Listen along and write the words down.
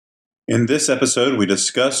In this episode, we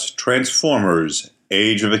discuss Transformers: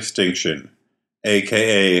 Age of Extinction,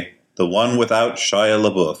 aka the one without Shia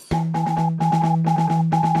LaBeouf.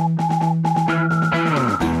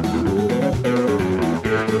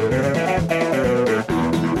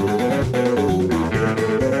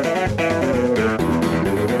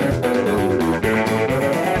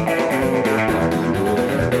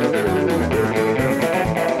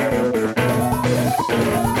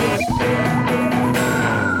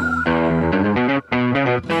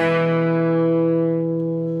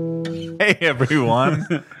 Hey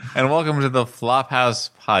everyone, and welcome to the Flophouse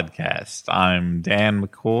Podcast. I'm Dan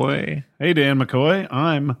McCoy. Hey Dan McCoy,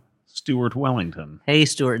 I'm Stuart Wellington. Hey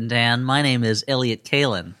Stuart and Dan, my name is Elliott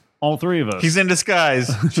Kalen. All three of us. He's in disguise.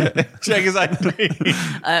 Check his ID.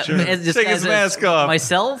 Take his mask off.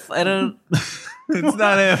 Myself? I don't... It's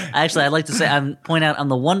not him. Actually, I'd like to point out I'm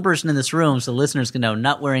the one person in this room so listeners can know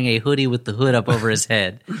not wearing a hoodie with the hood up over his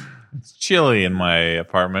head. It's chilly in my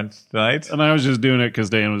apartment tonight. And I was just doing it because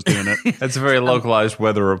Dan was doing it. That's a very localized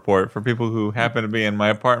weather report for people who happen to be in my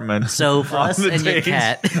apartment. So for us and your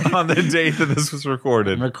cat. On the date that this was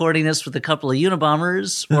recorded. I'm recording this with a couple of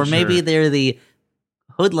Unabombers, or maybe they're the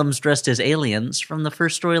hoodlums dressed as aliens from the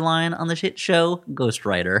first storyline on the hit show Ghost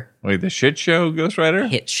Rider. Wait, the shit show Ghost Rider?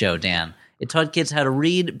 Hit show, Dan. It taught kids how to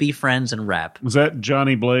read, be friends, and rap. Was that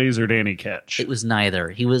Johnny Blaze or Danny Ketch? It was neither.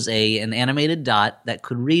 He was an animated dot that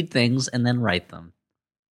could read things and then write them.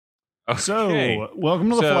 Okay. So, welcome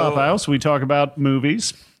to the Flophouse. We talk about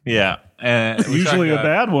movies. Yeah. Usually a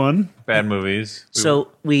bad one. Bad movies. Hold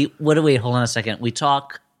on a second. We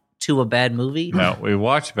talk to a bad movie? No, we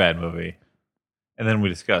watch a bad movie, and then we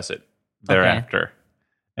discuss it thereafter. Okay.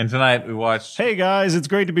 And tonight we watched... Hey guys, it's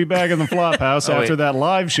great to be back in the Flophouse after that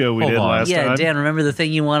live show we did last time. Yeah, Dan, remember the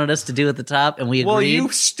thing you wanted us to do at the top and we agreed? Well, you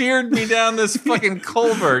steered me down this fucking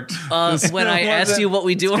culvert. When I asked you what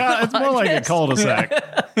we do on the podcast. It's more like a cul-de-sac.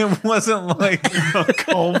 It wasn't like a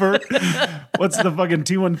culvert. What's the fucking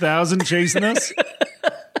T-1000 chasing us?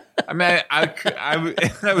 I mean,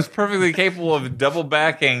 I was perfectly capable of double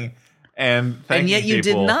backing and thanking and yet you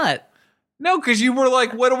people. Did not. No, because you were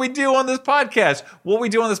like, what do we do on this podcast? What we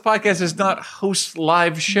do on this podcast is not host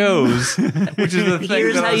live shows, which is the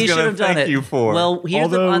thing that I was going to thank you for. Well,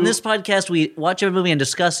 on this podcast, we watch a movie and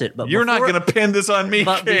discuss it. But you're not going to pin this on me,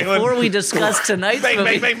 but Caitlin. Before we discuss tonight's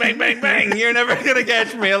movie... Bang, bang, bang, bang, bang. You're never going to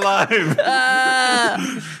catch me alive.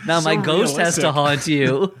 Now my ghost has to haunt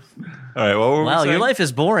you. All right, what were we saying? Your life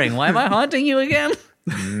is boring. Why am I haunting you again?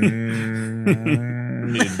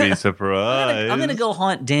 You'd be surprised. I'm gonna go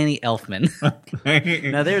haunt Danny Elfman.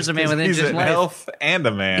 Now there's a man with he's an elf and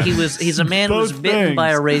a man. He's a man who was bitten by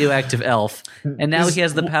a radioactive elf, and now he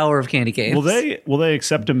has the power of candy canes. Will they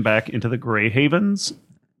accept him back into the Grey Havens?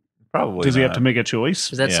 Probably. Does he have to make a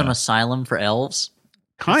choice? Is that some asylum for elves?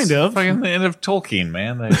 Kind of. Fucking the end of Tolkien,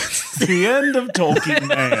 man. The end of Tolkien,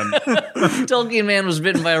 man. Tolkien man was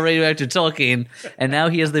bitten by a radioactive Tolkien, and now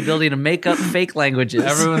he has the ability to make up fake languages.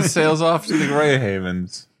 Everyone sails off to the Grey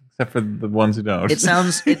Havens, except for the ones who don't.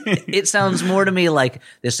 It sounds more to me like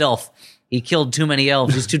this elf. He killed too many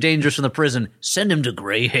elves. He's too dangerous in the prison. Send him to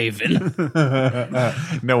Grey Haven.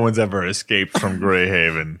 No one's ever escaped from Grey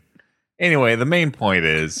Haven. Anyway, the main point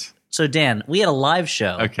is... So, Dan, we had a live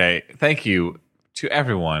show. Okay, thank you to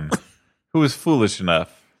everyone who was foolish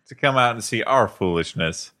enough to come out and see our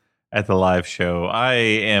foolishness at the live show. I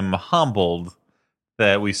am humbled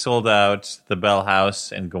that we sold out the Bell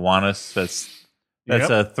House in Gowanus. That's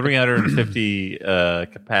a 350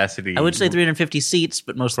 capacity. I would say 350 seats,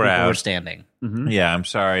 but most of the people were standing. Mm-hmm. Yeah, I'm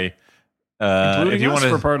sorry. Including us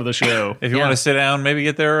for part of the show. If you want to sit down, maybe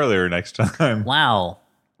get there earlier next time.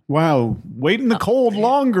 Wow, wait in the cold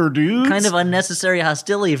longer, dudes. Kind of unnecessary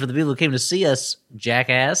hostility for the people who came to see us,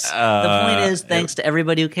 jackass. The point is, thanks to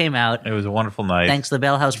everybody who came out. It was a wonderful night. Thanks to the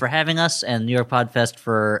Bell House for having us and New York Podfest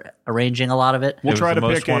for arranging a lot of it. We'll try to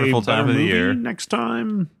pick a time of the year next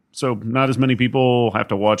time, so not as many people have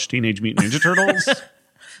to watch Teenage Mutant Ninja Turtles.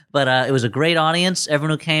 But it was a great audience. Everyone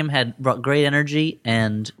who came brought great energy,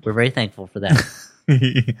 and we're very thankful for that.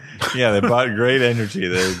 Yeah, they brought great energy.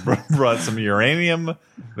 They brought some uranium.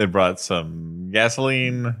 They brought some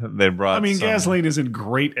gasoline. Gasoline isn't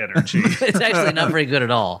great energy. It's actually not very good at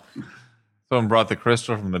all. Someone brought the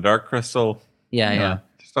crystal from the dark crystal. Yeah.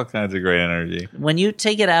 Just all kinds of great energy. When you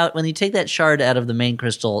take that shard out of the main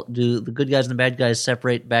crystal, do the good guys and the bad guys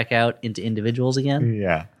separate back out into individuals again?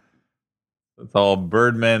 Yeah. It's all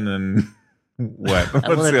birdmen and... What?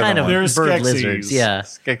 Well, they're kind of bird Skeksis. Lizards. Yeah.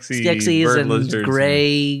 Skeksis and lizards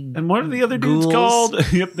gray. And what are the other dudes called?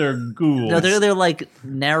 Yep, they're ghouls. No, they're like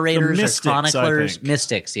narrators mystics, or chroniclers.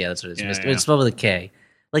 Mystics, yeah, that's what it is. It's spelled with a K.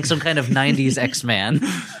 Like some kind of 90s X-Man.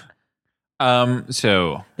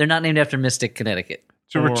 So They're not named after Mystic, Connecticut.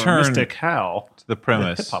 to Or return Mystic Hal, to the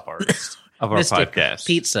premise hip hop artist. of our Mystic podcast,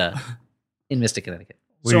 Pizza in Mystic, Connecticut.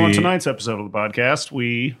 So on We- tonight's episode of the podcast,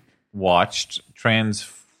 we watched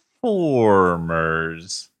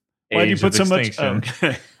Transformers. why do you Age put of so much? Extinction.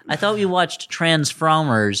 Okay. I thought we watched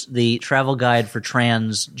Transformers, the travel guide for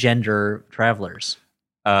transgender travelers.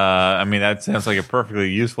 I mean, that sounds like a perfectly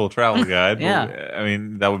useful travel guide. Yeah. But, I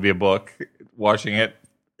mean, that would be a book. Watching it.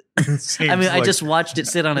 I mean, I just watched it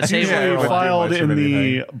sit on a table. Yeah, for a would while. Filed do much in of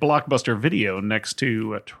the Blockbuster video next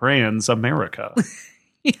to Trans America.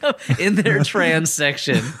 In their trans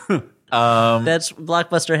section. That's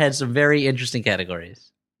Blockbuster had some very interesting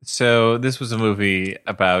categories. So this was a movie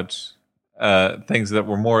about things that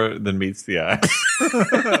were more than meets the eye.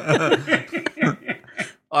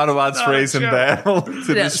 Autobots Not a race in joke. battle to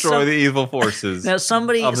Yeah, destroy the evil forces. Now,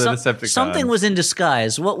 somebody, Of the Decepticons. something was in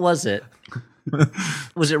disguise. What was it?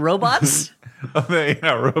 Was it robots?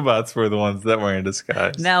 Robots were the ones that were in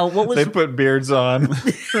disguise. Now, what was They put beards on.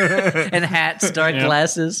 and hats, dark Yep.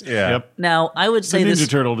 glasses? Yeah. Yep. Now, I would It's a say Ninja this.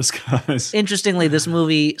 Turtle disguise. Interestingly, this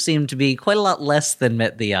movie seemed to be quite a lot less than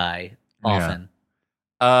met the eye often.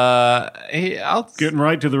 I'll Getting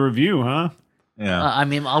right to the review, huh? yeah. I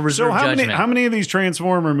mean, I'll So reserve judgment. how many of these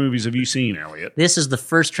Transformer movies have you seen, Elliot? This is the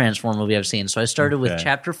first Transformer movie I've seen. So I started with Okay.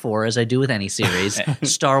 Chapter 4, as I do with any series.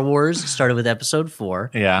 Star Wars started with Episode 4.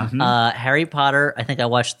 yeah. Harry Potter, I think I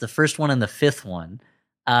watched the first one and the fifth one.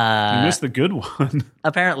 You missed the good one.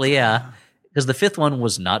 Apparently, yeah, because the fifth one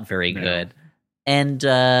was not very good. And,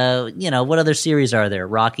 what other series are there?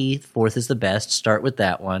 Rocky, fourth is the best. Start with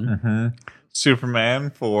that one. Superman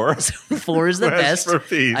 4. 4 is the Quest best. for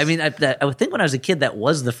Peace. I mean, I would think when I was a kid, that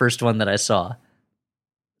was the first one that I saw.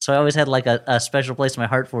 So I always had like a special place in my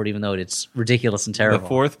heart for it, even though it's ridiculous and The terrible.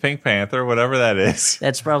 fourth Pink Panther, whatever that is.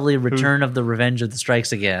 That's probably Return of the Revenge of the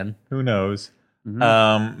Strikes Again. Who knows?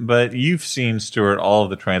 But you've seen, Stuart, all of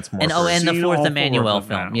the Transformers. And the Seen fourth all four Emmanuel of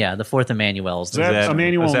them film. now. Yeah, the fourth Emmanuel. Is that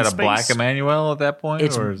Emmanuel was in that a black space? Emmanuel at that point?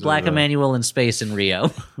 It's or is Black it Emmanuel in space in Rio.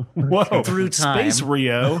 Whoa. Through time. Space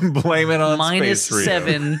Rio. Blame it on Minus Space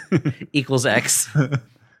Rio. 7 equals X.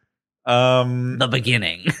 The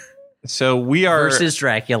beginning. So we are Versus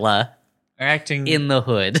Dracula acting in the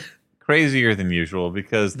hood. crazier than usual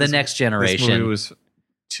because The Next Generation. This movie was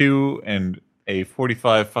 2 and a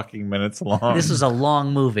 45 fucking minutes long. This is a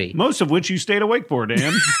long movie. Most of which you stayed awake for,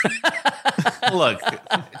 Dan. Look,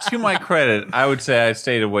 to my credit, I would say I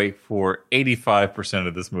stayed awake for 85%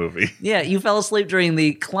 of this movie. Yeah, you fell asleep during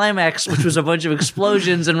the climax, which was a bunch of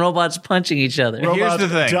explosions and robots punching each other. Here's the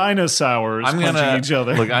thing. Dinosaurs I'm punching gonna each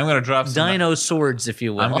other. Look. I'm gonna drop some. Dino swords, if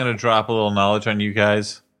you will. I'm gonna drop a little knowledge on you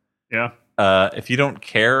guys. Yeah. If you don't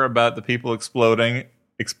care about the people exploding,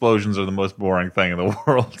 explosions are the most boring thing in the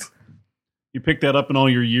world. You picked that up in all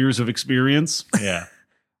your years of experience. Yeah.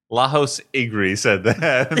 Lajos Igri said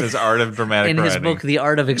that in his Art of Dramatic in his Writing. book, The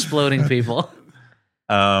Art of Exploding People.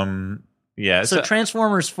 Yeah. So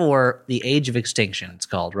Transformers 4, The Age of Extinction, it's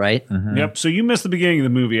called, right? Yep. So you missed the beginning of the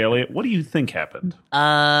movie, Elliot. What do you think happened?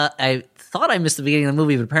 I thought I missed the beginning of the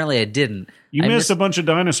movie, but apparently I didn't. You I missed a bunch of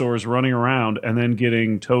dinosaurs running around and then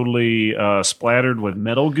getting totally splattered with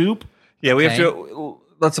metal goop. Yeah, we have Okay. to.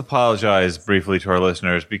 Let's apologize briefly to our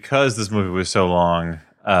listeners because this movie was so long.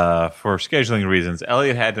 For scheduling reasons,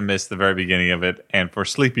 Elliot had to miss the very beginning of it, and for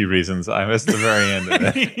sleepy reasons, I missed the very end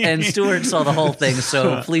of it. And Stuart saw the whole thing,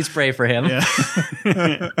 so please pray for him.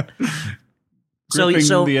 Yeah. So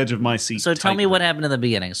the edge of my seat. So tell me tightly. what happened in the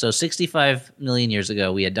beginning. So 65 million years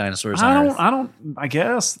ago, we had dinosaurs I on don't. Earth. I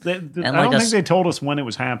guess. I like don't us- think they told us when it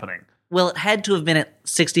was happening. Well, it had to have been at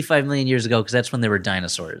 65 million years ago because that's when there were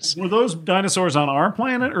dinosaurs. Were those dinosaurs on our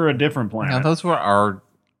planet or a different planet? Now, those were our.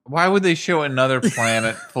 Why would they show another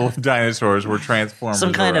planet full of dinosaurs where Transformers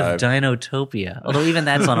Some kind arrived? of dinotopia. Although even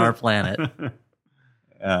that's on our planet.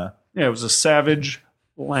 Yeah, it was a savage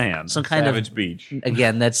land. Some kind Savage Beach. of,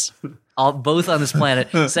 again, that's all both on this planet.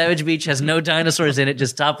 Savage Beach has no dinosaurs in it,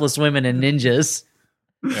 just topless women and ninjas.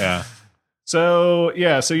 Yeah. So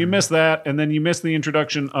you missed that, and then you missed the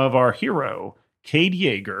introduction of our hero, Cade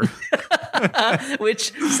Yeager.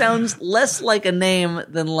 Which sounds less like a name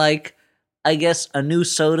than like, I guess, a new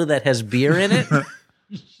soda that has beer in it.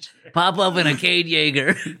 Pop up in a Cade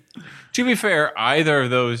Yeager. To be fair, either of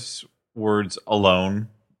those words alone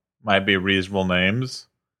might be reasonable names.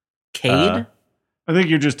 Cade? I think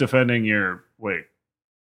you're just defending your wait.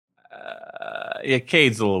 Yeah,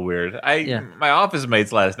 Cade's a little weird. My office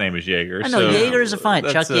mate's last name is Yeager. I know, so Yeager is a fine.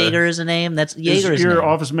 that's Chuck Yeager is a name. That's Yeager Is is a your name.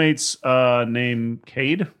 office mate's name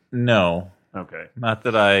Cade? No. Okay. Not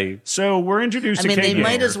that I... So we're introduced I mean, to they Kate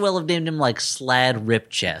might Yeager. as well have named him like Slad Rip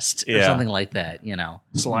Chest or Yeah. something like that, you know.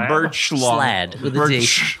 Slab? Birch long... Slad with a D.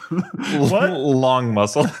 Birch... What? Long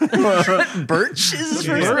muscle. Birch is his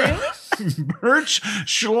first name? Birch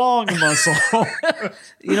Schlong Muscle.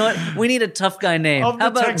 You know what? We need a tough guy name. Of How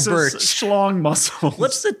the about Texas Birch? Schlong Muscle.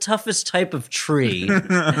 What's the toughest type of tree?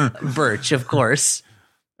 Birch, of course.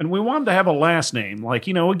 And we want him to have a last name, like,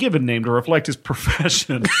 you know, a given name to reflect his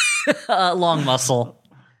profession. Long muscle.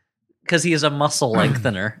 Because he is a muscle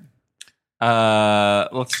lengthener.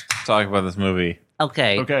 Let's talk about this movie.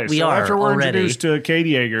 Okay, we so are after we're already. introduced to Kate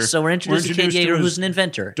Yeager. So we're introduced to Kate Yeager, his who's an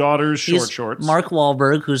inventor. daughter's He's shorts. Mark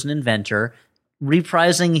Wahlberg, who's an inventor,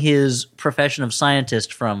 reprising his profession of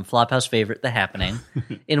scientist from Flophouse favorite, The Happening,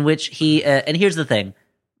 in which he and here's the thing.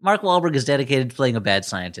 Mark Wahlberg is dedicated to playing a bad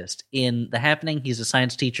scientist. In The Happening, he's a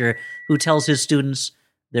science teacher who tells his students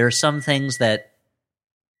there are some things that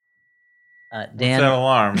Dan. What's that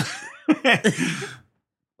alarm?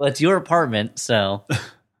 Well, it's your apartment, so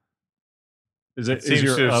Is seems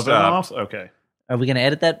your to have oven stopped. off? Okay. are we going to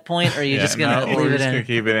edit that point, or are you just going to we're leave it just in? gonna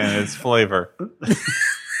keep it in. It's flavor.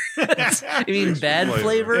 You mean bad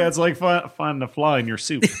flavor? Yeah, it's like finding a fly in your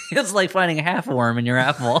soup. It's like finding a half worm in your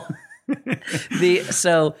apple. In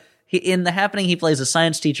The Happening, he plays a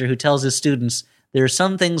science teacher who tells his students there are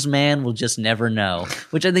some things man will just never know,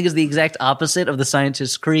 which I think is the exact opposite of the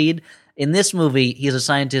scientist's creed. In this movie, he is a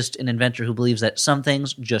scientist and inventor who believes that some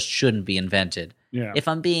things just shouldn't be invented. Yeah. If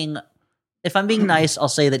I'm being nice, I'll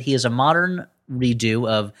say that he is a modern redo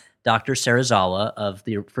of Dr. Serizawa of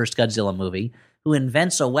the first Godzilla movie, who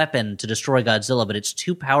invents a weapon to destroy Godzilla, but it's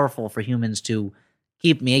too powerful for humans to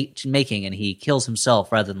keep making, and he kills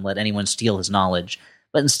himself rather than let anyone steal his knowledge.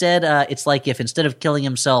 But instead, it's like if instead of killing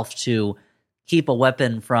himself to keep a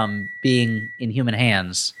weapon from being in human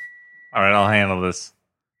hands. All right, I'll handle this.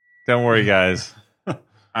 Don't worry, guys.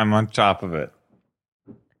 I'm on top of it.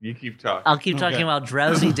 You keep talking. I'll keep talking while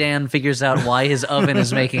Drowsy Dan figures out why his oven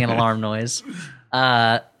is making an alarm noise.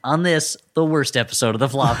 On this, the worst episode of the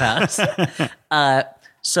Flophouse.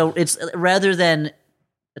 So it's rather than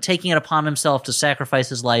taking it upon himself to sacrifice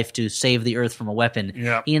his life to save the Earth from a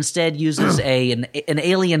weapon, he instead uses an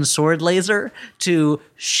alien sword laser to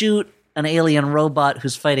shoot an alien robot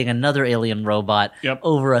who's fighting another alien robot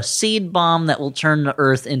over a seed bomb that will turn the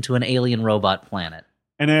Earth into an alien robot planet.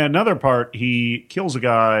 And in another part, he kills a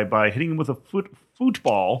guy by hitting him with a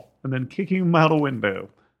football and then kicking him out a window.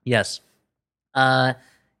 Yes.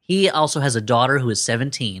 He also has a daughter who is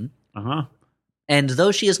 17. Uh-huh. And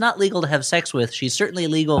though she is not legal to have sex with, she's certainly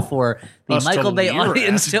legal for the Michael Bay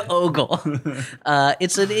audience to ogle.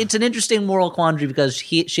 It's an interesting moral quandary because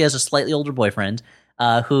she has a slightly older boyfriend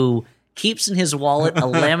who keeps in his wallet a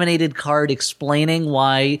laminated card explaining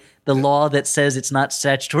why the law that says it's not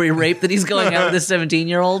statutory rape that he's going out with a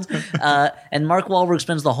 17-year-old. And Mark Wahlberg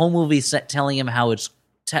spends the whole movie telling him how it's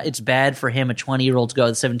bad for him, a 20-year-old, to go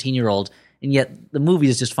with a 17-year-old. And yet the movie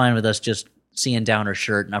is just fine with us just seeing down her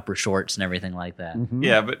shirt and upper shorts and everything like that. Mm-hmm.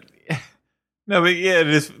 Yeah, but it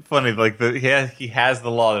is funny. Like he has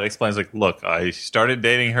the law that explains, like, look, I started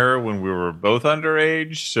dating her when we were both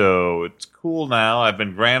underage, so it's cool now. I've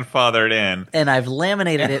been grandfathered in, and I've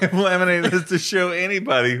laminated it. I've laminated this to show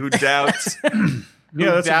anybody who doubts.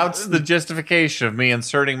 Doubts the justification of me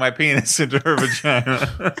inserting my penis into her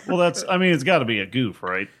vagina. Well, it's got to be a goof,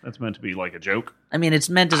 right? That's meant to be like a joke. I mean, it's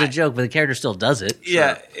meant as a joke, but the character still does it.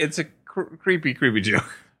 Yeah, it's a creepy joke.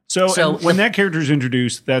 So when that character is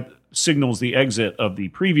introduced, that signals the exit of the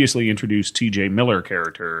previously introduced T.J. Miller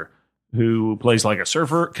character, who plays like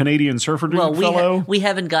a Canadian surfer dude fellow. We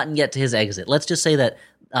haven't gotten yet to his exit. Let's just say that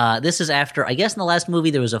this is after, I guess in the last movie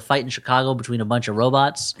there was a fight in Chicago between a bunch of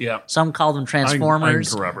robots. Yeah. Some call them Transformers.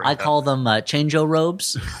 I can corroborate I call them Change-O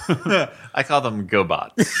robes. I call them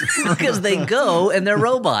GoBots. Because they go and they're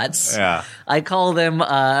robots. Yeah. I call them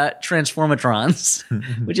Transformatrons,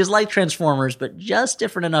 which is like Transformers, but just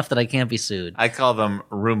different enough that I can't be sued. I call them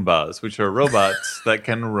Roombas, which are robots that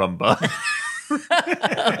can Roomba.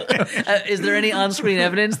 Is there any on-screen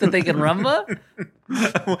evidence that they can rumba?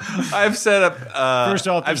 I've set up First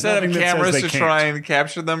off, I've set up cameras to try and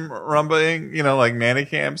capture them rumbaing, like nanny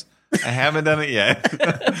cams. I haven't done it yet.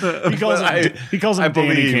 He calls them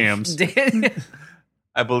Danny cams.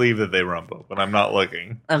 I believe that they rumble, but I'm not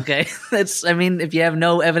looking. Okay. If you have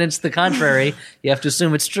no evidence to the contrary, you have to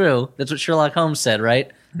assume it's true. That's what Sherlock Holmes said, right?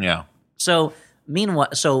 Yeah. So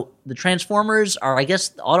the Transformers are, I guess,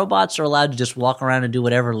 the Autobots are allowed to just walk around and do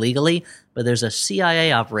whatever legally, but there's a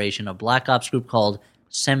CIA operation, a Black Ops group called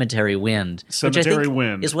Cemetery Wind. Which I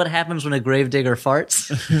think is what happens when a gravedigger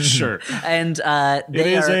farts. Sure. And it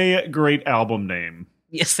is a great album name.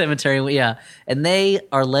 Yeah, cemetery, yeah. And they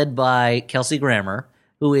are led by Kelsey Grammer,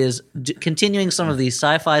 who is continuing some of the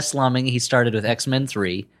sci-fi slumming he started with X-Men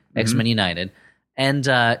 3, X-Men United. And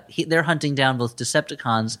they're hunting down both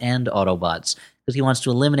Decepticons and Autobots because he wants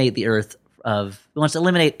to eliminate the Earth he wants to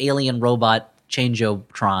eliminate alien robot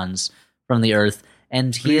changeotrons from the Earth.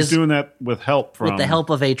 And he's doing that with the help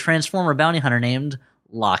of a Transformer bounty hunter named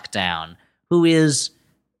Lockdown, who is...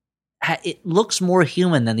 It looks more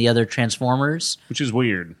human than the other Transformers, which is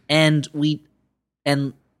weird. And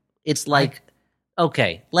it's like,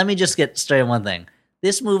 okay, let me just get straight on one thing.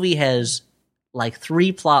 This movie has like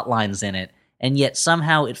 3 plot lines in it, and yet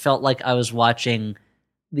somehow it felt like I was watching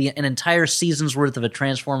an entire season's worth of a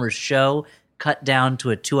Transformers show cut down to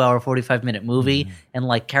a 2-hour, 45-minute movie, and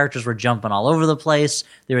like characters were jumping all over the place.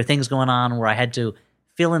 There were things going on where I had to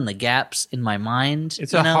fill in the gaps in my mind.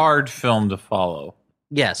 It's a hard film to follow.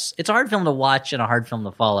 Yes, it's a hard film to watch and a hard film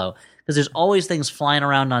to follow because there's always things flying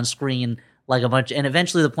around on screen like a bunch, and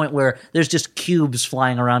eventually the point where there's just cubes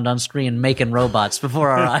flying around on screen making robots before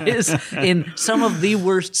our eyes in some of the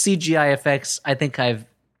worst CGI effects I think I've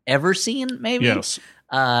ever seen, maybe. Yes.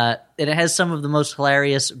 It has some of the most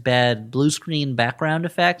hilarious bad blue screen background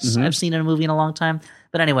effects I've seen in a movie in a long time.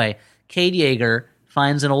 But anyway, Cade Yeager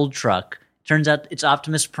finds an old truck. Turns out it's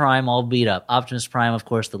Optimus Prime all beat up. Optimus Prime, of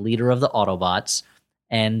course, the leader of the Autobots.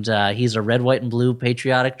 And he's a red, white, and blue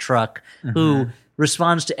patriotic truck who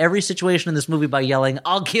responds to every situation in this movie by yelling,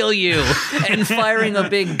 "I'll kill you," and firing a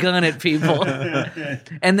big gun at people.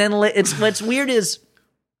 And then what's weird is,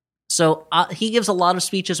 so he gives a lot of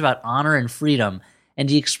speeches about honor and freedom, and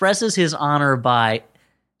he expresses his honor by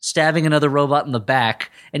stabbing another robot in the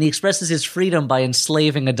back, and he expresses his freedom by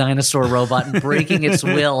enslaving a dinosaur robot and breaking its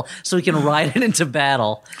will so he can ride it into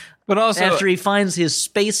battle. But also, after he finds his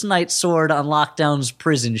Space Knight sword on Lockdown's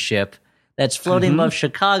prison ship that's floating above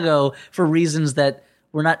Chicago for reasons that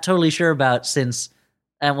we're not totally sure about since,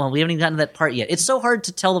 well, we haven't even gotten to that part yet. It's so hard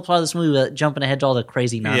to tell the plot of this movie without jumping ahead to all the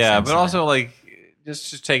crazy nonsense. Yeah, but also, like,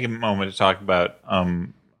 just take a moment to talk about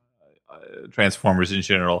Transformers in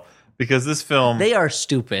general, because this film... They are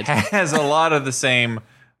stupid. ...has a lot of the same,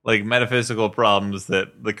 like, metaphysical problems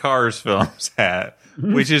that the Cars films had,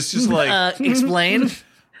 which is just like... Explain?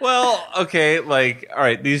 Well, okay, like, all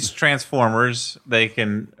right, these Transformers, they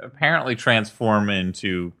can apparently transform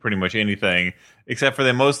into pretty much anything, except for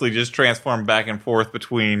they mostly just transform back and forth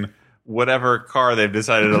between whatever car they've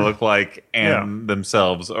decided to look like and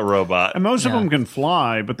themselves, a robot. And most of them can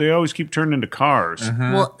fly, but they always keep turning into cars.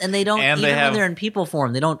 Well, and they don't, when they're in people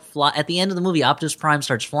form, they don't fly. At the end of the movie, Optimus Prime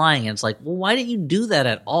starts flying, and it's like, well, why didn't you do that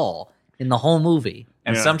at all in the whole movie?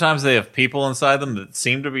 And sometimes they have people inside them that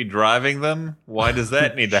seem to be driving them. Why does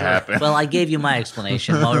that need to happen? Well, I gave you my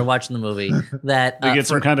explanation while we were watching the movie. That they get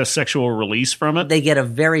some kind of sexual release from it? They get a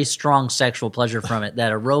very strong sexual pleasure from it,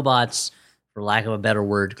 that a robot's, for lack of a better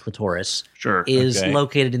word, clitoris, is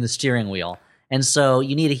located in the steering wheel. And so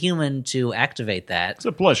you need a human to activate that. It's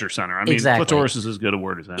a pleasure center. I mean, clitoris is as good a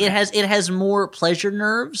word as that. It has more pleasure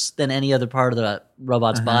nerves than any other part of the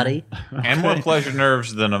robot's body. And more pleasure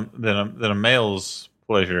nerves than a male's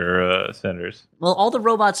pleasure centers. Well, all the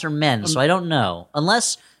robots are men, so I don't know.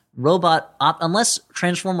 Unless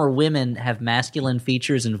Transformer women have masculine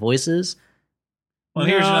features and voices. Well,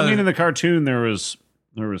 here's another... I mean, in the cartoon, there was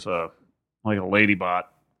a lady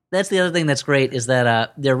bot. That's the other thing that's great is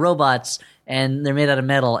that they're robots and they're made out of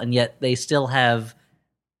metal, and yet they still have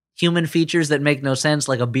human features that make no sense,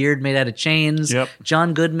 like a beard made out of chains. Yep.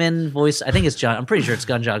 John Goodman I'm pretty sure it's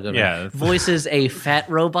John Goodman. Voices a fat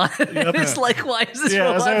robot. It's like, why is this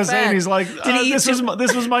robot as I was fat? saying, he's like,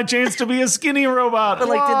 this was my chance to be a skinny robot. But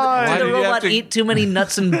like, did the robot eat too many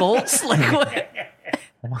nuts and bolts? Like, what?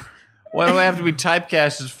 Why do I have to be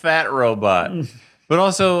typecast as fat robot? But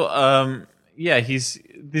also,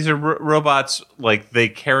 these are robots, like, they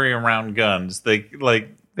carry around guns.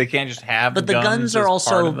 They can't just have but the guns are also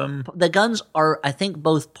part of them. The guns are, I think,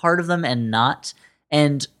 both part of them and not.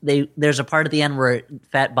 And there's a part at the end where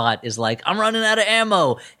Fatbot is like, I'm running out of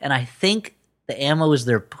ammo. And I think the ammo is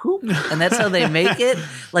their poop, and that's how they make it.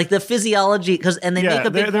 Like the physiology, they make a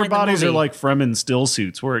big point. Their bodies are like Fremen still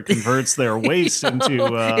suits, where it converts their waste into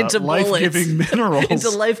life-giving minerals, into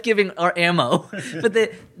life-giving ammo. But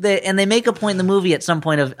they make a point in the movie at some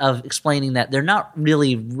point of explaining that they're not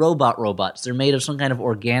really robots. They're made of some kind of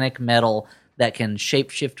organic metal that can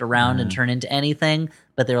shape-shift around and turn into anything,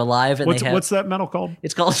 but they're alive. And what's that metal called?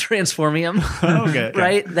 It's called transformium. Okay.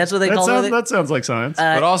 Right? That's what they call it. That sounds like science.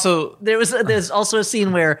 But also... There's also a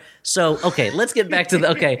scene where... let's get back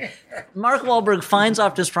to Mark Wahlberg finds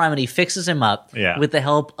Optimus Prime and he fixes him up with the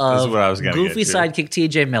help of goofy sidekick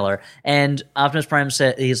T.J. Miller. And Optimus Prime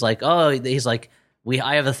said, he's like,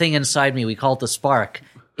 I have a thing inside me. We call it the spark.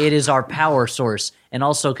 It is our power source and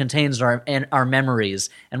also contains our memories.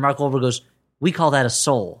 And Mark Wahlberg goes, we call that a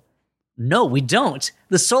soul. No, we don't.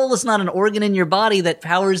 The soul is not an organ in your body that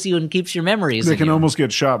powers you and keeps your memories. They can almost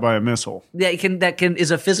get shot by a missile. Yeah,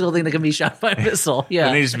 is a physical thing that can be shot by a missile. Yeah,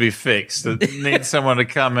 it needs to be fixed. It needs someone to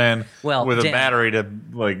come in with a battery to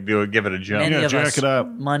give it a jump. Jack it up.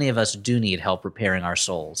 Many of us do need help repairing our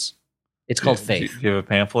souls. It's called faith. Do you have a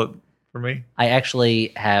pamphlet for me? I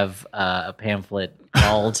actually have a pamphlet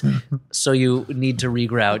called "So You Need to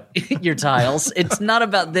Regrout Your Tiles." It's not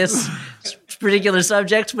about this particular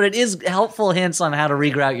subject, but it is helpful hints on how to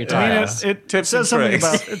regrout your tiles. It says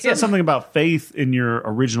something about faith in your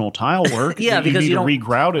original tile work. Yeah, because you need to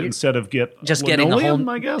regrout it instead of getting the whole,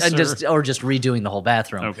 I guess, or just redoing the whole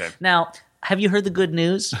bathroom. Okay. Now, have you heard the good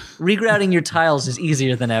news? Regrouting your tiles is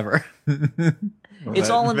easier than ever.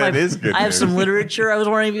 It's all in my. I have some literature I was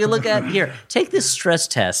wondering if you could look at. Here, take this stress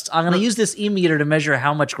test. I'm going to use this e-meter to measure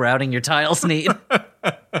how much grouting your tiles need.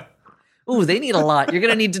 Ooh, they need a lot. You're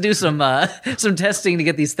going to need to do some testing to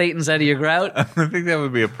get these thetans out of your grout. I think that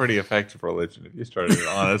would be a pretty effective religion if you started it,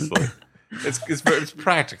 honestly. It's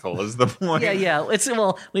practical is the point. Yeah.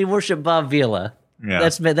 We worship Bob Vila. Yeah.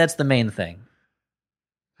 That's the main thing.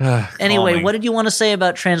 Anyway, what did you want to say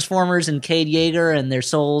about Transformers and Cade Yeager and their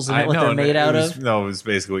souls and what they're made out of? No, it was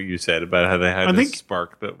basically what you said about how they had this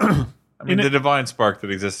spark that... the divine spark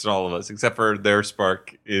that exists in all of us, except for their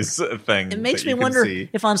spark is a thing. It makes me wonder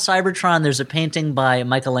if on Cybertron there's a painting by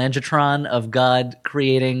Michelangelo of God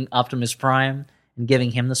creating Optimus Prime and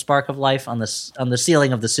giving him the spark of life on the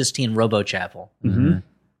ceiling of the Sistine Robo Chapel. Mm-hmm.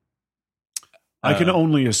 I can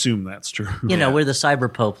only assume that's true. Where the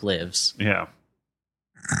Cyber Pope lives. Yeah.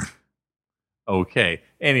 Okay.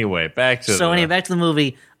 Anyway, back to the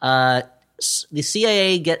movie. The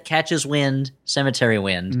CIA catches cemetery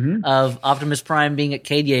wind, of Optimus Prime being at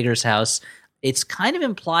Cade Yeager's house. It's kind of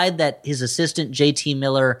implied that his assistant J.T.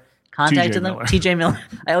 Miller contacted them. T.J. Miller.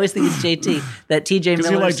 I always think it's J.T. That T.J. Miller.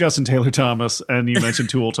 Because you like Justin Taylor Thomas, and you mentioned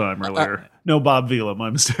Tool Time earlier. No, Bob Vila,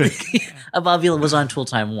 my mistake. Bob Vila was on Tool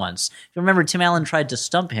Time once. If you remember, Tim Allen tried to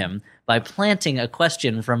stump him by planting a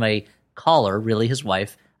question from a caller, really his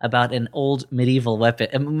wife, about an old medieval weapon,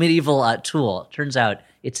 a medieval tool. Turns out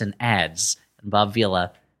it's an adze, and Bob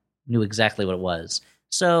Vila knew exactly what it was.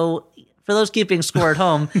 So, for those keeping score at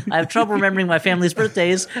home, I have trouble remembering my family's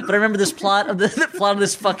birthdays, but I remember this plot of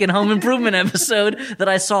this fucking Home Improvement episode that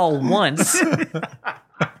I saw once.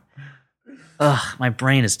 Ugh, my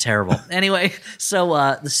brain is terrible. Anyway, so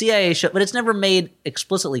the CIA show, but it's never made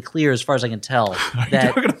explicitly clear, as far as I can tell. Are you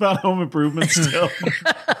talking about Home Improvement still?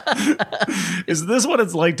 Is this what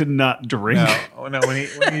it's like to not drink? No.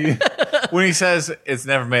 When he says it's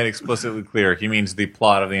never made explicitly clear, he means the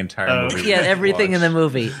plot of the entire movie. Yeah, everything in the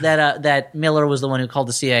movie. That Miller was the one who called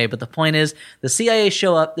the CIA. But the point is, the CIA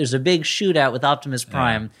show up. There's a big shootout with Optimus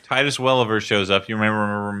Prime. Titus Welliver shows up. You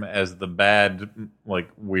remember him as the bad,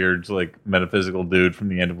 weird, metaphysical dude from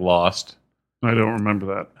the end of Lost. I don't remember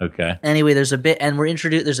that. Okay. Anyway, there's a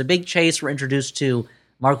big chase. We're introduced to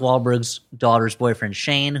Mark Wahlberg's daughter's boyfriend,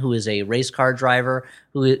 Shane, who is a race car driver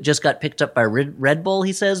who just got picked up by Red Bull,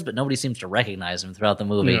 he says, but nobody seems to recognize him throughout the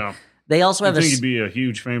movie. Yeah. They also have he'd be a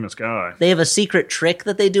huge famous guy. They have a secret trick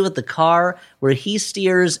that they do with the car where he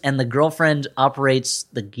steers and the girlfriend operates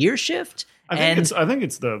the gear shift. I think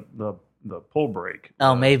it's the pull brake.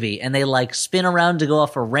 Oh, maybe. And they spin around to go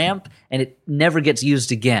off a ramp and it never gets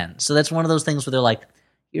used again. So that's one of those things where they're like,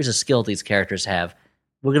 here's a skill these characters have.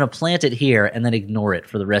 We're going to plant it here and then ignore it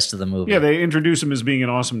for the rest of the movie. Yeah, they introduce him as being an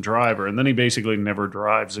awesome driver, and then he basically never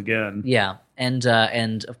drives again. Yeah, and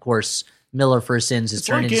of course, Miller for his sins is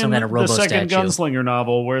turned into some kind of robo statue. The second Gunslinger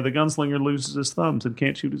novel where the gunslinger loses his thumbs and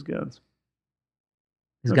can't shoot his guns.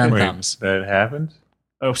 His gun thumbs. That happened?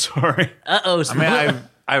 Oh, sorry. Uh-oh.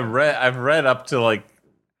 I've read up to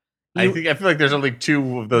I feel like there's only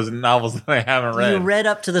 2 of those novels that I haven't read. You read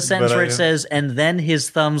up to the sentence where it says, and then his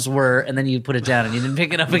thumbs were, and then you put it down and you didn't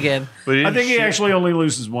pick it up again. I think he actually only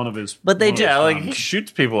loses one of his. But they do. Yeah, he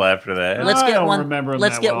shoots people after that. I don't remember him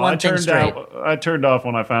that well. I turned off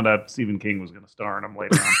when I found out Stephen King was going to star in him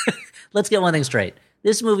later on. Let's get one thing straight.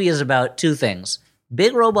 This movie is about 2 things.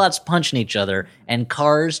 Big robots punching each other and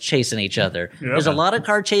cars chasing each other. Yep. There's a lot of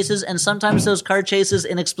car chases, and sometimes those car chases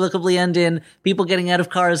inexplicably end in people getting out of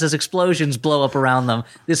cars as explosions blow up around them.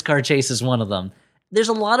 This car chase is one of them. There's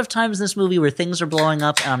a lot of times in this movie where things are blowing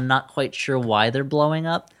up, and I'm not quite sure why they're blowing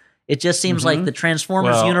up. It just seems like the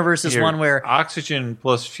Transformers universe is one where oxygen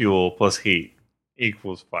plus fuel plus heat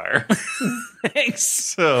equals fire. Thanks.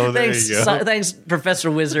 So there you go. Thanks, Professor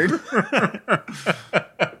Wizard.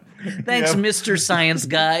 Thanks, Mr. Science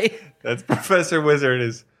Guy. That's Professor Wizard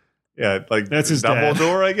is, like that's his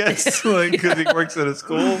Dumbledore, I guess, like because he works at a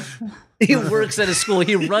school. He works at a school.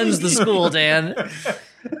 He runs the school, Dan.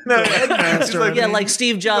 No, headmaster. Like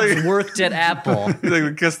Steve Jobs worked at Apple. He's like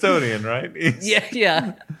the custodian, right?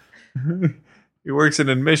 Yeah. He works in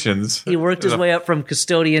admissions. He worked his way up from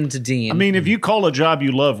custodian to dean. I mean, if you call a job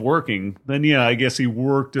you love working, then I guess he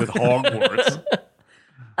worked at Hogwarts.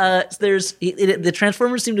 The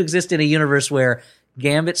Transformers seem to exist in a universe where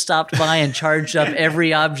Gambit stopped by and charged up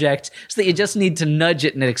every object so that you just need to nudge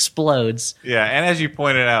it and it explodes. Yeah, and as you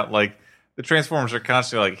pointed out, like the Transformers are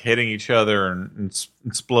constantly like hitting each other and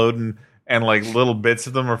exploding, and like little bits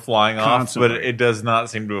of them are flying Constantly. off, but it does not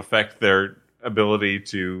seem to affect their ability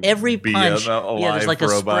to Every be punch, a live there's like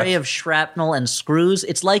robot. a spray of shrapnel and screws.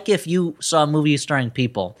 It's like if you saw a movie starring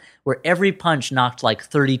people where every punch knocked like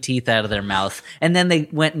 30 teeth out of their mouth, and then they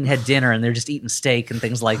went and had dinner and they're just eating steak and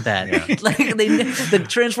things like that. Like the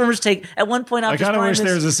Transformers take at one point. I kind of wish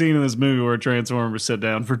there was a scene in this movie where Transformers sit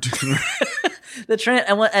down for dinner.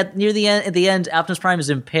 Near the end, Optimus Prime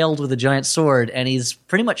is impaled with a giant sword, and he's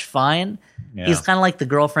pretty much fine. Yeah. He's kind of like the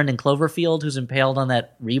girlfriend in Cloverfield who's impaled on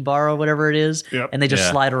that rebar or whatever it is, and they just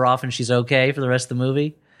slide her off, and she's okay for the rest of the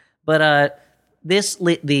movie. But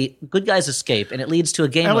the good guys escape, and it leads to a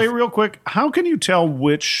game. Elliot, real quick, how can you tell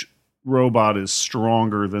which robot is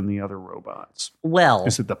stronger than the other robots? Well,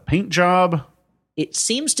 is it the paint job? It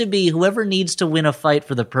seems to be whoever needs to win a fight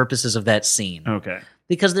for the purposes of that scene. Okay.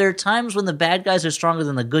 Because there are times when the bad guys are stronger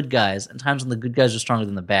than the good guys, and times when the good guys are stronger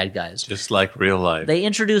than the bad guys. Just like real life. They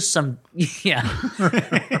introduce some... Yeah.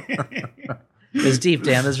 It's deep,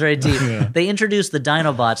 Dan. That's very deep. Yeah. They introduce the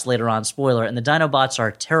Dinobots later on, spoiler, and the Dinobots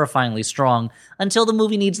are terrifyingly strong until the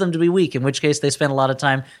movie needs them to be weak, in which case they spend a lot of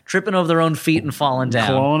time tripping over their own feet and falling down.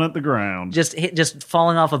 Clawing at the ground. Just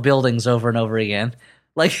falling off of buildings over and over again.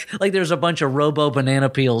 Like there's a bunch of robo-banana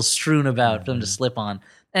peels strewn about for them to slip on.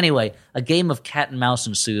 Anyway, a game of cat and mouse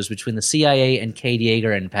ensues between the CIA and Cade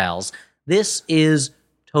Yeager and pals. This is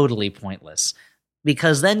totally pointless.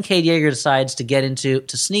 Because then Cade Yeager decides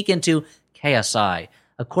to sneak into KSI,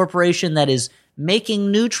 a corporation that is making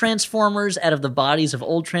new Transformers out of the bodies of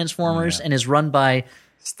old Transformers and is run by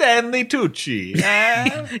Stanley Tucci.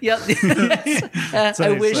 Yep.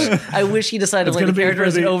 I wish he decided to play the character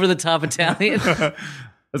as an over-the-top Italian.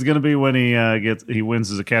 It's going to be when he wins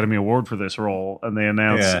his Academy Award for this role, and they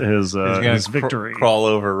announce his victory. Crawl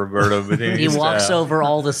over Roberto Benigni. He walks over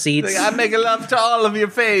all the seats. Like, I make love to all of your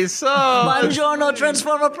face. Oh, buongiorno,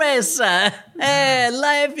 Transformer Press.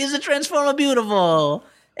 Life is a Transformer beautiful.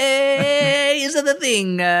 Is it the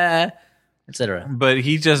thing? Etc. But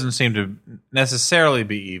he doesn't seem to necessarily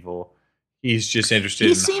be evil. He's just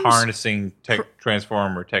interested in harnessing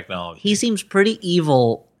Transformer technology. He seems pretty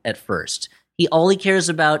evil at first. All he cares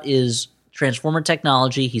about is Transformer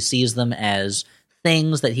technology. He sees them as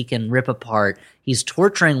things that he can rip apart. He's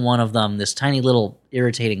torturing one of them, this tiny little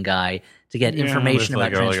irritating guy, to get information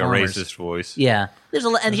about Transformers. Like a racist voice. Yeah. There's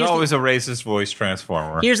always a racist voice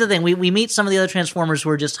Transformer. Here's the thing. We meet some of the other Transformers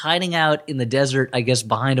who are just hiding out in the desert, I guess,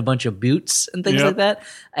 behind a bunch of buttes and things like that,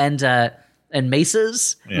 and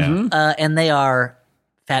mesas. Yeah. And they are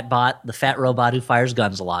Fatbot, the fat robot who fires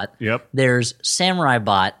guns a lot. Yep. There's Samurai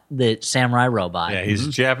Bot, the samurai robot. Yeah, he's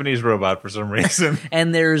a Japanese robot for some reason.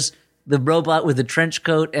 And there's the robot with the trench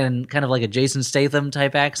coat and kind of like a Jason Statham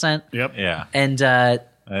type accent. Yep. Yeah. And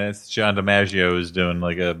it's John DiMaggio who's doing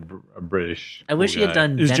like a British. I wish he had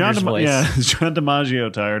done Bender's voice. Yeah, is John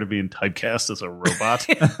DiMaggio tired of being typecast as a robot?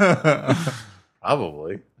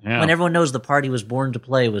 Probably. Yeah. When everyone knows the part he was born to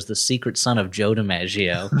play was the secret son of Joe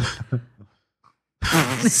DiMaggio.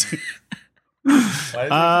 Why is it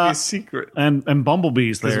a secret? And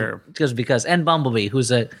Bumblebee's there because Bumblebee, who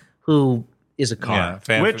is a car.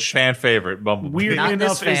 Yeah, fan favorite Bumblebee. Weirdly not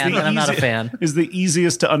enough, this fan, but I'm not a fan. Is the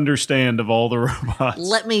easiest to understand of all the robots.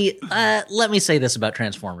 Let me say this about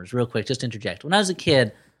Transformers real quick. Just interject. When I was a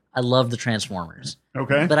kid, I loved the Transformers.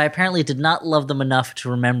 Okay. But I apparently did not love them enough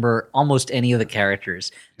to remember almost any of the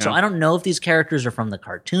characters. Yeah. So I don't know if these characters are from the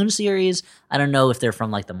cartoon series. I don't know if they're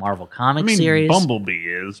from like the Marvel comic series. Bumblebee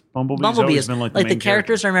is. Bumblebee is been like the main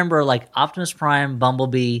characters I remember are like Optimus Prime,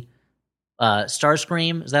 Bumblebee,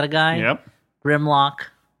 Starscream. Is that a guy? Yep. Grimlock.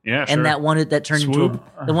 Yeah, sure. And that one that turned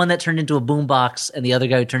the one that turned into a boombox, and the other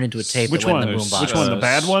guy who turned into a tape. Which that one? Went in the boombox. Which one? The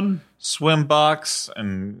bad one? Swimbox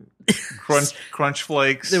and Crunch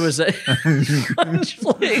Flakes. There was a Crunch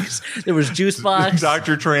Flakes. There was Juicebox.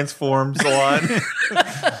 Doctor transforms a lot.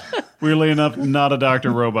 Weirdly enough, not a doctor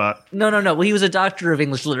robot. No. Well, he was a doctor of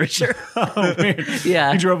English literature. Oh, weird.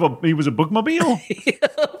 Yeah. He was a bookmobile?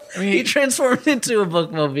 I mean, he transformed into a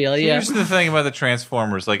bookmobile, yeah. Here's the thing about the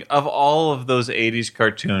Transformers. Like, of all of those 80s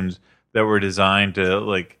cartoons, that were designed to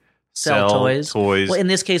like sell toys. Well, in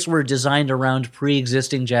this case, were designed around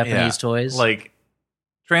pre-existing Japanese toys. Like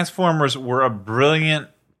Transformers were a brilliant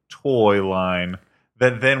toy line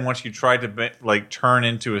that then once you tried to like turn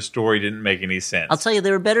into a story didn't make any sense. I'll tell you, they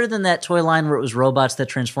were better than that toy line where it was robots that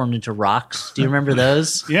transformed into rocks. Do you remember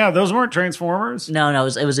those? Yeah, those weren't Transformers. No,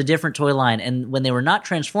 it was a different toy line. And when they were not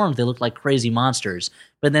transformed, they looked like crazy monsters.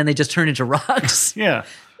 But then they just turned into rocks. Yeah.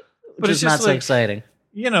 Which is not so exciting.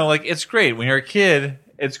 You know, like it's great. When you're a kid,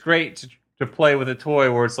 it's great to play with a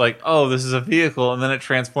toy where it's like, oh, this is a vehicle, and then it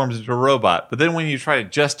transforms into a robot. But then when you try to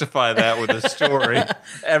justify that with a story,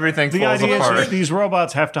 everything falls idea apart. is that these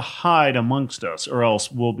robots have to hide amongst us, or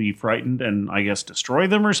else we'll be frightened and, I guess, destroy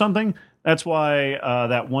them or something. That's why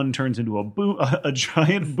that one turns into a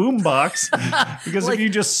giant boombox. Because if you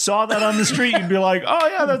just saw that on the street, you'd be like, oh,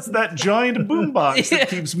 yeah, that's that giant boombox that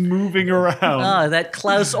keeps moving around. Oh, that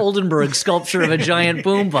Klaus Oldenburg sculpture of a giant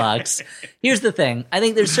boombox. Here's the thing. I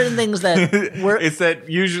think there's certain things that were... It's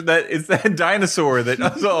that dinosaur that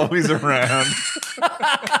is always around.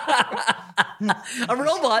 A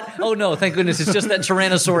robot? Oh, no, thank goodness. It's just that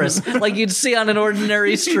Tyrannosaurus like you'd see on an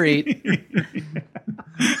ordinary street.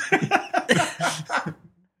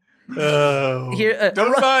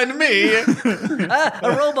 Don't mind me.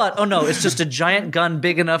 A robot. Oh no, it's just a giant gun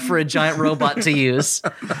big enough for a giant robot to use.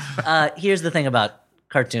 Here's the thing about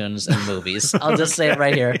cartoons and movies. I'll just say it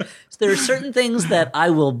right here. So there are certain things that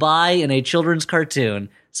I will buy in a children's cartoon,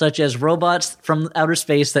 such as robots from outer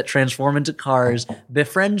space that transform into cars,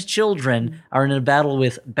 befriend children, are in a battle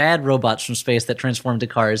with bad robots from space that transform into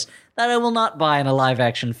cars, that I will not buy in a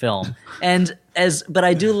live-action film. But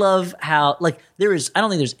I do love how, like, I don't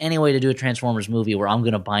think there's any way to do a Transformers movie where I'm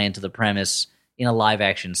going to buy into the premise in a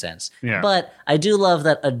live-action sense. Yeah. But I do love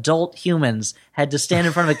that adult humans had to stand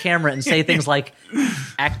in front of a camera and say things like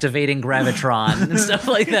activating gravitron and stuff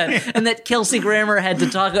like that. And that Kelsey Grammer had to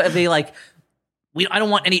talk and be like, I don't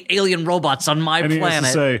want any alien robots on my planet. He has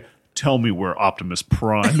to say, tell me where Optimus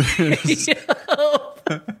Prime is.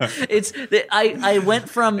 I went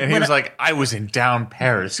from... And he was like, I was in down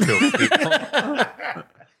Periscope, people.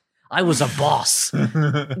 I was a boss.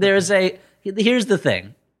 Here's the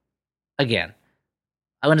thing. Again,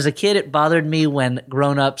 when I was a kid, it bothered me when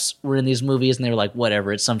grown-ups were in these movies and they were like,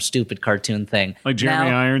 whatever, it's some stupid cartoon thing. Like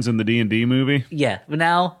Jeremy Irons in the D&D movie? Yeah, but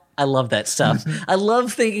now I love that stuff. I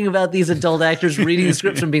love thinking about these adult actors reading the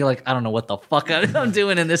scripts and being like, I don't know what the fuck I'm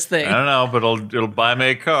doing in this thing. I don't know, but it'll buy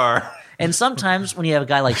me a car. And sometimes when you have a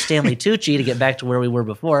guy like Stanley Tucci, to get back to where we were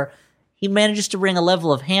before, he manages to bring a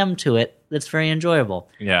level of ham to it that's very enjoyable.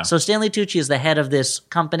 Yeah. So Stanley Tucci is the head of this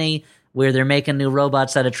company where they're making new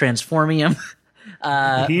robots out of Transformium.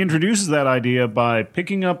 He introduces that idea by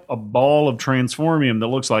picking up a ball of Transformium that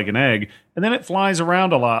looks like an egg, and then it flies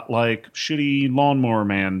around a lot like shitty Lawnmower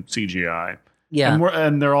Man CGI. Yeah.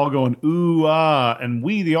 And they're all going, ooh, ah, and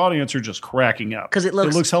we, the audience, are just cracking up. Because it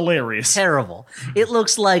looks hilarious. Terrible. It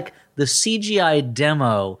looks like the CGI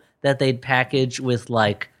demo that they'd package with,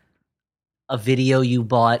 like, a video you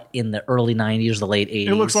bought in the early 90s, the late 80s.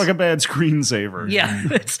 It looks like a bad screensaver. Yeah.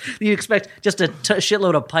 You expect just a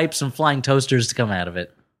shitload of pipes and flying toasters to come out of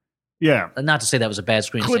it. Yeah. Not to say that was a bad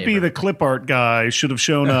screensaver. Clippy, the clip art guy, should have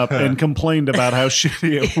shown up and complained about how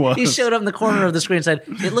shitty it was. He showed up in the corner of the screen and said,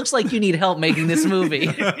 it looks like you need help making this movie.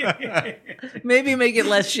 Maybe make it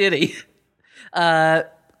less shitty.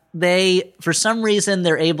 For some reason,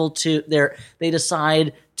 they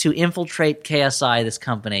decide to infiltrate KSI, this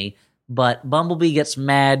company, but Bumblebee gets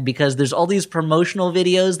mad because there's all these promotional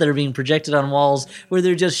videos that are being projected on walls where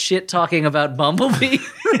they're just shit talking about Bumblebee.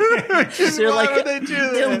 They're like, would they do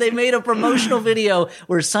that? They made a promotional video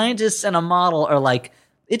where scientists and a model are like,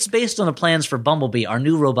 it's based on the plans for Bumblebee, our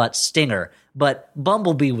new robot Stinger. But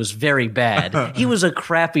Bumblebee was very bad. He was a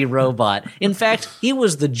crappy robot. In fact, he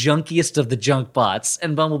was the junkiest of the junk bots.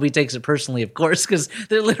 And Bumblebee takes it personally, of course, because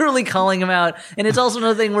they're literally calling him out. And it's also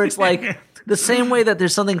another thing where it's like, the same way that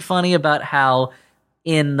there's something funny about how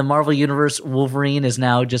in the Marvel Universe, Wolverine is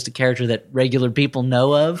now just a character that regular people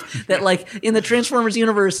know of. That, like, in the Transformers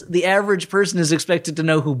universe, the average person is expected to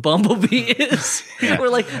know who Bumblebee is. Yeah. Or,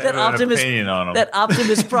 like, that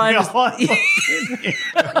Optimus Prime is...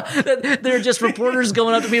 They're just reporters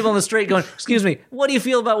going up to people on the street going, excuse me, what do you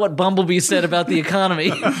feel about what Bumblebee said about the economy?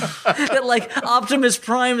 That, like, Optimus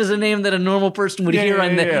Prime is a name that a normal person would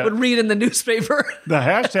would read in the newspaper. The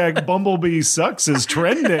hashtag Bumblebee sucks is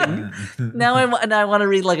trending. Now I want to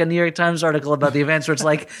read like a New York Times article about the events where it's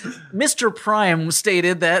like Mr. Prime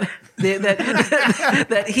stated that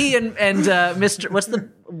he and Mr. What's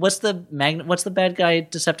the bad guy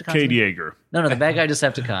Decepticon? Cade Yeager. No, the bad guy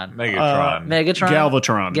Decepticon. Megatron.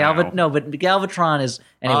 Galvatron. No, but Galvatron is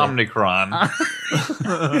anyway. Omnicron.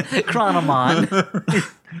 Chronomon.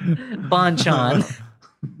 Bonchon.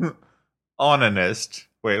 Onanist.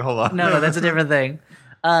 Wait, hold on. No, that's a different thing.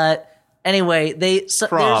 Anyway,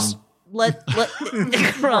 Prom.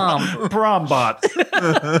 Prom.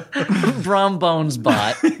 Prombot. Prom Bones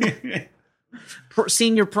Bot.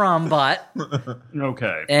 Senior Prom Bot.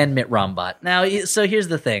 Okay. And Mitt Rombot. Now, so here's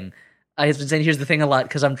the thing. I've been saying here's the thing a lot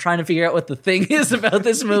because I'm trying to figure out what the thing is about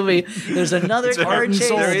this movie. There's another car chase.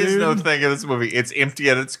 There is no thing in this movie. It's empty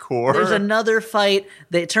at its core. There's another fight.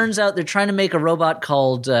 It turns out they're trying to make a robot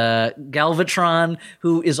called Galvatron,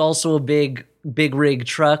 who is also a big rig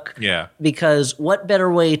truck. Yeah. Because what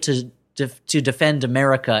better way to defend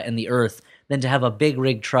America and the Earth than to have a big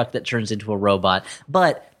rig truck that turns into a robot?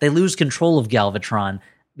 But they lose control of Galvatron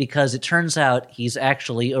because it turns out he's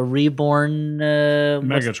actually a reborn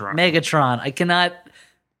Megatron. Megatron. I cannot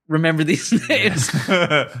remember these names.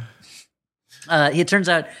 It turns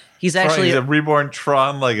out he's actually a reborn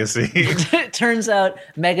Tron Legacy. It turns out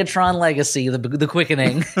Megatron Legacy, the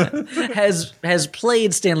quickening, has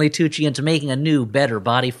played Stanley Tucci into making a new, better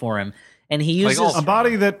body for him. And he uses like a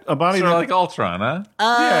body that like Ultron, huh?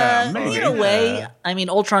 yeah, maybe. in a way. I mean,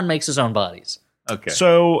 Ultron makes his own bodies. Okay.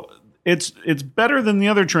 So it's better than the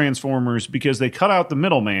other Transformers because they cut out the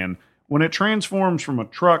middleman. When it transforms from a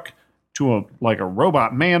truck to a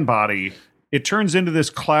robot man body, it turns into this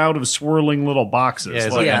cloud of swirling little boxes. Yeah,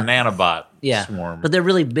 it's like a nanobot Yeah, swarm. but they're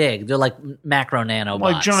really big. They're like macro nanobots.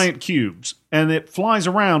 like giant cubes. And it flies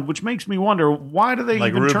around, which makes me wonder, why do they Like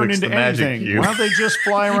even turn Rubik's into the magic anything? cube. Why don't they just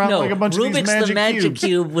fly around No, like a bunch Rubik's of these the magic cubes?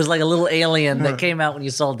 cube was like a little alien that came out when you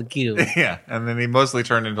solved the cube. Yeah, and then he mostly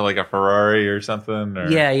turned into like a Ferrari or something. Or,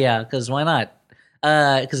 Yeah, because why not?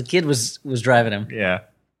 Because a kid was driving him. Yeah.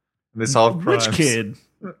 They solved crimes. Which kid?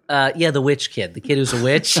 The witch kid. The kid who's a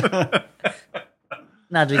witch.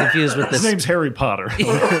 Not to be confused with His this. name's Harry Potter.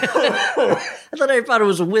 I thought Harry Potter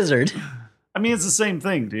was a wizard. I mean, it's the same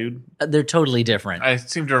thing, dude. They're totally different. I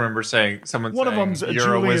seem to remember someone One of saying, them's a "You're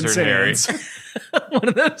Julian a wizard, Harry." Sands. One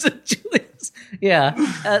of those is Julius.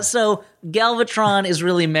 Yeah. So Galvatron is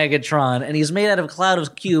really Megatron, and he's made out of a cloud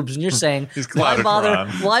of cubes. And you're saying, He's why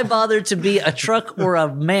Cloudotron. bother to be a truck or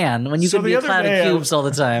a man when you So can be the a other cloud day, of cubes all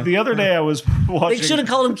the time? The other day I was watching... They should have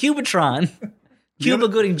called him Cubatron. Cuba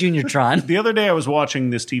Gooding Jr. Tron. The other day I was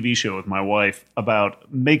watching this TV show with my wife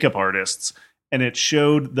about makeup artists, and it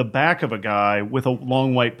showed the back of a guy with a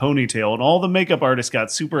long white ponytail, and all the makeup artists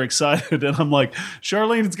got super excited, and I'm like,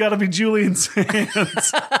 Charlene, it's got to be Julian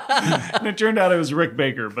Sands. And it turned out it was Rick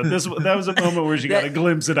Baker, but that was a moment where she got a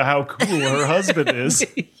glimpse into how cool her husband is.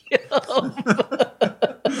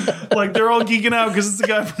 Like, they're all geeking out because it's the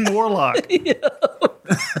guy from Warlock.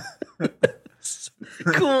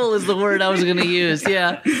 Cool is the word I was going to use.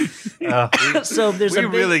 Yeah. So there's We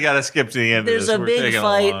really got to skip to the end there's of this. a We're big taking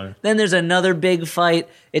fight. long. Then there's another big fight.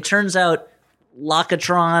 It turns out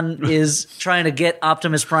Locatron is trying to get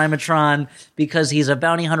Optimus Primatron because he's a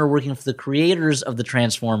bounty hunter working for the creators of the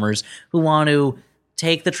Transformers who want to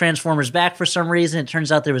take the Transformers back for some reason. It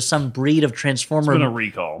turns out there was some breed of Transformer. It's been a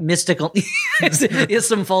recall. Mystical. It's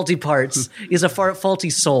some faulty parts. He's a faulty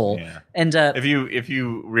soul. Yeah. And If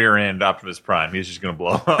you rear end Optimus Prime, he's just going to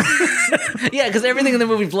blow up. yeah, because everything in the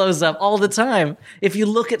movie blows up all the time. If you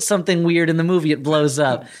look at something weird in the movie, it blows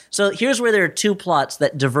up. So here's where there are two plots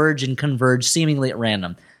that diverge and converge seemingly at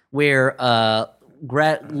random. Where and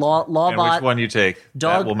Lawbot, which one you take,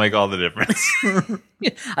 Dog- that will make all the difference.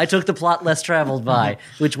 I took the plot less traveled by,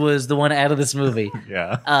 which was the one out of this movie.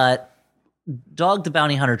 Yeah. Dog the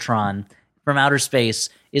Bounty Hunter Tron from outer space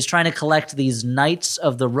is trying to collect these Knights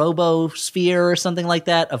of the Robosphere or something like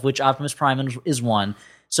that, of which Optimus Prime is one.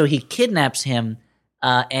 So he kidnaps him,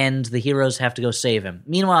 and the heroes have to go save him.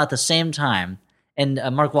 Meanwhile, at the same time, and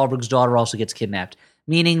Mark Wahlberg's daughter also gets kidnapped,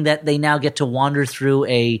 meaning that they now get to wander through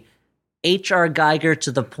a H.R. Geiger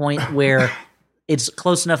to the point where it's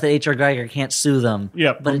close enough that H.R. Geiger can't sue them.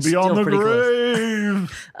 Yeah, but it's beyond still the pretty close.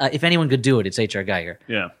 grave. If anyone could do it, it's H.R. Geiger.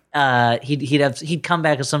 Yeah. He'd come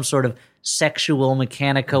back as some sort of sexual,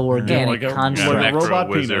 mechanico-organic like a construct. like a robot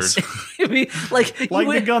Wizard. penis. It'd be like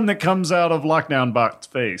The gun that comes out of Lockdown Bot's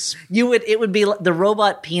face. it would be the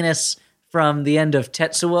robot penis from the end of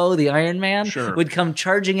Tetsuo, the Iron Man, Sure. would come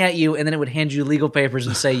charging at you, and then it would hand you legal papers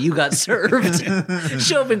and say, you got served.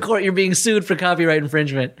 Show up in court, you're being sued for copyright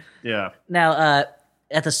infringement. Yeah. Now,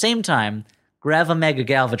 at the same time, Gravomega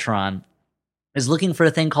Galvatron is looking for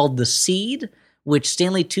a thing called the Seed, which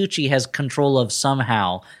Stanley Tucci has control of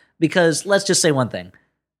somehow. Because let's just say one thing.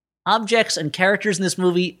 Objects and characters in this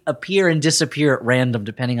movie appear and disappear at random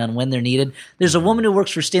depending on when they're needed. There's a woman who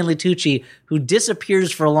works for Stanley Tucci who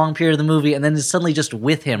disappears for a long period of the movie and then is suddenly just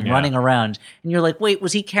with him running around. And you're like, wait,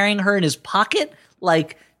 was he carrying her in his pocket?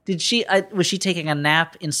 Like, was she taking a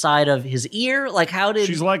nap inside of his ear? Like, how did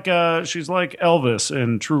she's like Elvis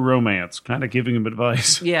in True Romance, kind of giving him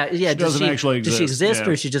advice. Yeah. She doesn't actually exist. Does she exist,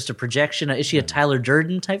 or is she just a projection? Is she a Tyler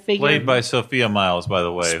Durden type figure? Played by Sophia Myles, by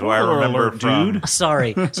the way, who I Spoiler remember alert, from. dude.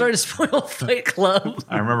 Sorry to spoil Fight Club.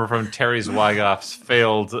 I remember from Terry Zwigoff's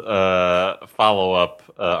failed follow-up,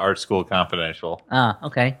 Art School Confidential.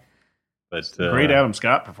 Okay. But Great Adam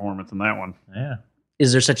Scott performance in that one. Yeah.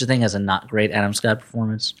 Is there such a thing as a not great Adam Scott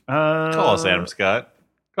performance? Call us, Adam Scott.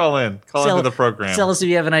 Call into the program. Tell us if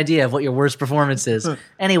you have an idea of what your worst performance is.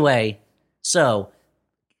 Anyway, so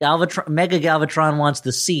Mega Galvatron wants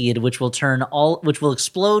the seed, which will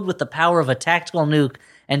explode with the power of a tactical nuke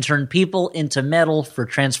and turn people into metal for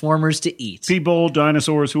Transformers to eat. People,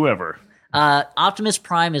 dinosaurs, whoever. Optimus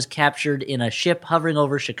Prime is captured in a ship hovering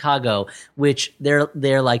over Chicago, which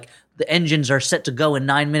they're like, the engines are set to go in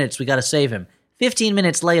 9 minutes. We got to save him. 15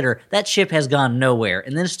 minutes later, that ship has gone nowhere,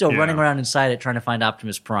 and then it's still running around inside it trying to find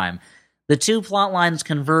Optimus Prime. The two plot lines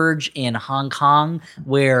converge in Hong Kong,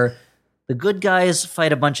 where the good guys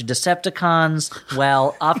fight a bunch of Decepticons,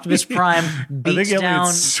 while Optimus Prime beats down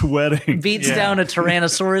a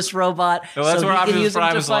Tyrannosaurus robot. So that's where Optimus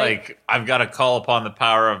Prime is fight. like, I've got to call upon the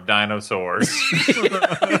power of dinosaurs.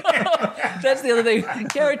 That's the other thing.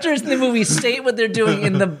 Characters in the movie state what they're doing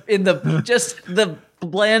in the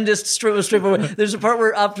blandest straightforward. There's a part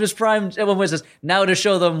where Optimus Prime at one point says, "Now to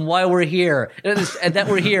show them why we're here, and that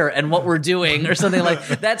we're here, and what we're doing," or something like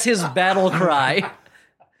that's his battle cry.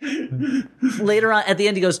 Later on, at the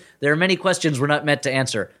end, he goes, "There are many questions we're not meant to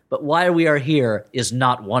answer, but why we are here is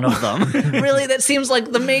not one of them." Really, that seems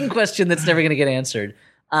like the main question that's never going to get answered.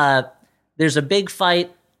 There's a big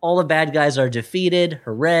fight. All the bad guys are defeated.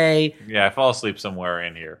 Hooray! Yeah, I fall asleep somewhere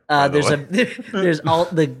in here. There's all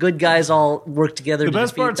the good guys all work together. The to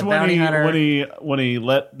best defeat part's the bounty hunter. when he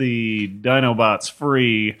let the Dinobots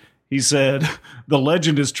free. He said, "The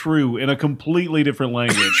legend is true" in a completely different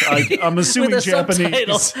language. I'm assuming with a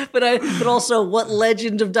Japanese. Subtitle. But also, what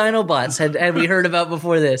legend of Dinobots had we heard about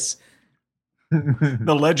before this?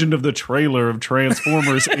 The legend of the trailer of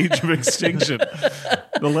Transformers: Age of Extinction.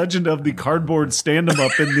 The legend of the cardboard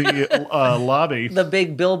stand-em-up in the lobby. The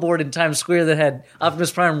big billboard in Times Square that had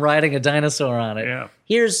Optimus Prime riding a dinosaur on it.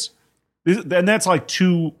 Yeah. And that's like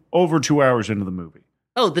over 2 hours into the movie.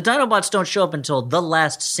 Oh, the Dinobots don't show up until the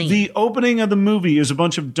last scene. The opening of the movie is a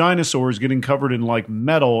bunch of dinosaurs getting covered in like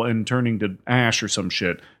metal and turning to ash or some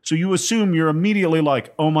shit. So you assume you're immediately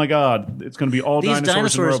like, oh my God, it's going to be all These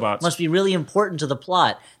dinosaurs and robots. Must be really important to the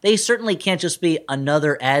plot. They certainly can't just be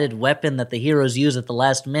another added weapon that the heroes use at the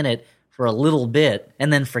last minute for a little bit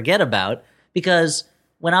and then forget about. Because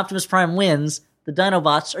when Optimus Prime wins, the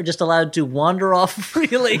Dinobots are just allowed to wander off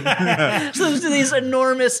freely. So there's these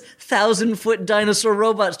enormous 1,000-foot dinosaur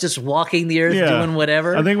robots just walking the earth, doing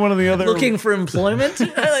whatever. I think one of the other looking for employment.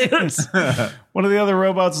 One of the other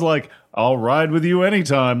robots is like, "I'll ride with you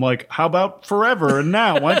anytime." Like, how about forever and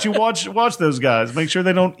now? Why don't you watch those guys? Make sure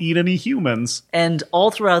they don't eat any humans. And all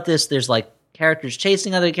throughout this, there's like characters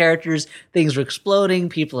chasing other characters. Things are exploding.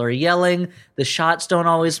 People are yelling. The shots don't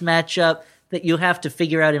always match up. That you have to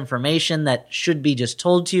figure out information that should be just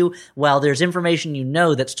told to you, while there's information you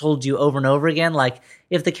know that's told to you over and over again. Like,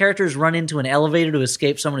 if the characters run into an elevator to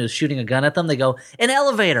escape someone who's shooting a gun at them, they go, "An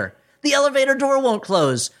elevator! The elevator door won't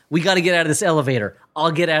close! We gotta get out of this elevator!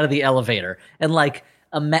 I'll get out of the elevator!" And like,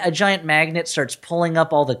 a giant magnet starts pulling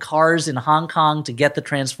up all the cars in Hong Kong to get the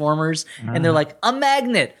Transformers, and they're like, "A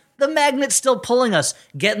magnet! The magnet's still pulling us.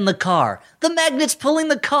 Get in the car. The magnet's pulling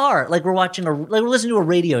the car." Like we're listening to a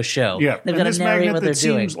radio show. Yeah, they've got to narrate what they're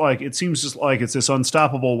doing. It seems just like it's this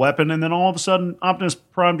unstoppable weapon, and then all of a sudden, Optimus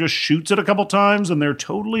Prime just shoots it a couple times, and they're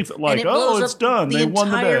totally like, "Oh, it's done. They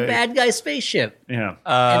won the day." The entire bad guy spaceship. Yeah,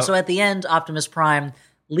 and so at the end, Optimus Prime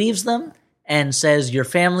leaves them and says, "Your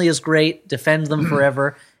family is great. Defend them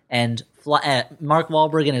forever." And Mark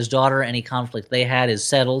Wahlberg and his daughter, any conflict they had is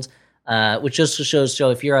settled. Which just shows,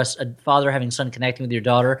 if you're a father having son connecting with your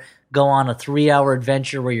daughter, go on a 3-hour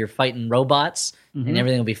adventure where you're fighting robots and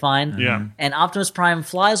everything will be fine. Yeah. And Optimus Prime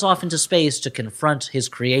flies off into space to confront his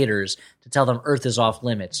creators to tell them Earth is off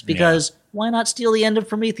limits. Because why not steal the end of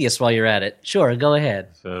Prometheus while you're at it? Sure, go ahead.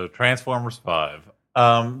 So Transformers 5.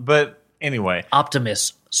 But anyway.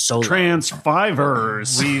 Optimus Solo.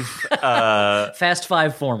 Trans-fivers. We've Fast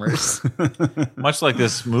Five formers. much like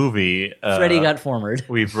this movie. Freddy got formered.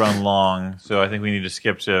 We've run long, so I think we need to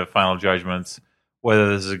skip to final judgments.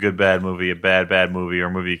 Whether this is a good bad movie, a bad movie, or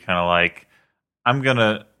a movie kind of like. I'm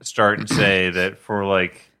gonna start and say that for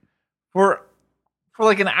like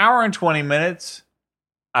an hour and 20 minutes,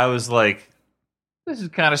 I was like, this is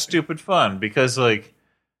kind of stupid fun because like,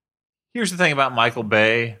 here's the thing about Michael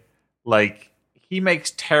Bay, like he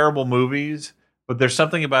makes terrible movies, but there's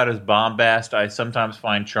something about his bombast I sometimes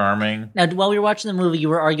find charming. Now, while we were watching the movie, you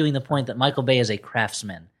were arguing the point that Michael Bay is a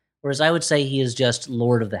craftsman, whereas I would say he is just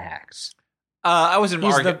Lord of the Hacks. I wasn't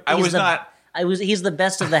arguing. He's the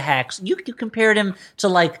best of the hacks. You compared him to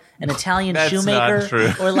like an Italian That's shoemaker, not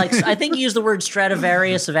true. or like I think you used the word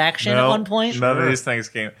Stradivarius of action at one point. None of these things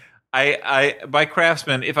came. I by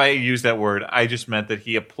craftsman, if I use that word, I just meant that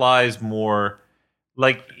he applies more.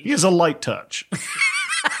 Like he has a light touch.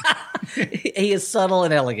 He is subtle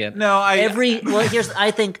and elegant. No, I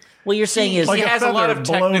think what you're saying is he has a lot of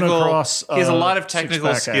technical. He has a lot of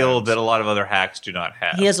technical skill abs. that a lot of other hacks do not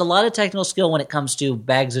have. He has a lot of technical skill when it comes to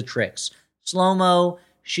bags of tricks, slow-mo,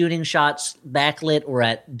 shooting shots backlit or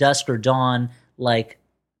at dusk or dawn, like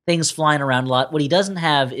things flying around a lot. What he doesn't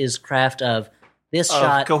have is craft of this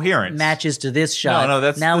shot coherence matches to this shot.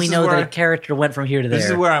 No, now we know that a character went from here to there. This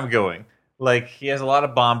is where I'm going. Like he has a lot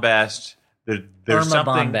of bombast. There's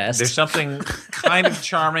something kind of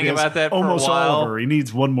charming about that. Almost for a while. Oliver. He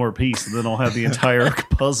needs one more piece, and then I'll have the entire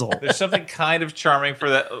puzzle. There's something kind of charming for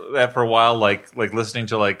that for a while, like listening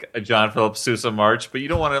to like a John Philip Sousa march, but you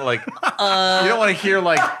don't want to like you don't want to hear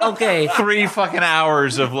like 3 fucking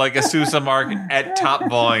hours of like a Sousa march at top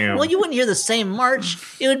volume. Well, you wouldn't hear the same march.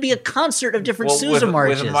 It would be a concert of different Sousa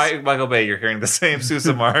marches. With Michael Bay, you're hearing the same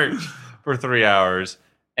Sousa march for 3 hours.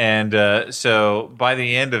 And so by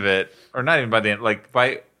the end of it, or not even by the end, like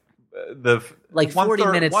by the like 40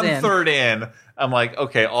 minutes in, 1/3 in, I'm like,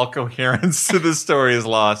 okay, all coherence to the story is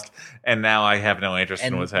lost, and now I have no interest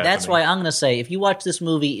in what's happening. That's why I'm going to say, if you watch this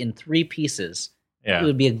movie in 3 pieces, it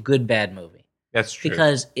would be a good bad movie. That's true.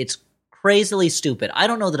 Because it's crazily stupid. I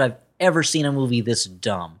don't know that I've ever seen a movie this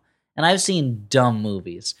dumb. And I've seen dumb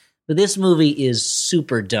movies. But this movie is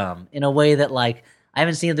super dumb in a way that, like, I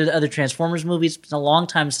haven't seen the other Transformers movies. It's been a long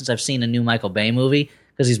time since I've seen a new Michael Bay movie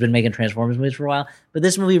because he's been making Transformers movies for a while. But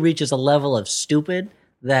this movie reaches a level of stupid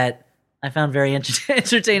that I found very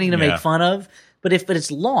entertaining to make fun of. But it's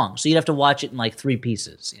long, so you'd have to watch it in like 3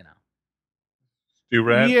 pieces, you know.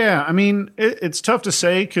 Stuart? Yeah, I mean, it's tough to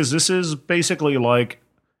say because this is basically like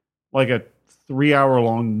a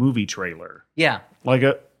 3-hour-long movie trailer. Yeah. Like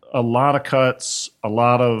a lot of cuts, a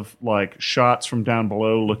lot of like shots from down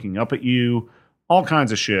below looking up at you, all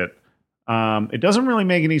kinds of shit. It doesn't really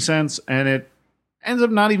make any sense, and it ends up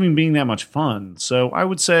not even being that much fun. So I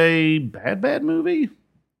would say bad movie.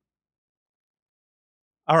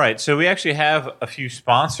 All right, so we actually have a few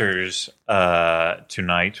sponsors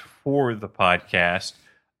tonight for the podcast.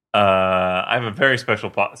 I have a very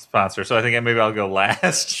special sponsor, so I think maybe I'll go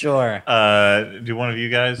last. Sure. Do one of you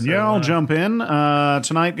guys? Yeah, I'll jump in.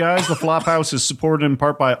 Tonight, guys, the Flophouse is supported in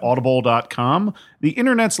part by Audible.com, the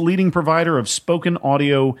internet's leading provider of spoken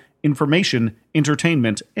audio information,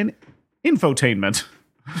 entertainment, and infotainment.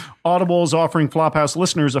 Audible is offering Flophouse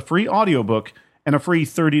listeners a free audiobook and a free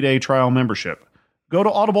 30-day trial membership. Go to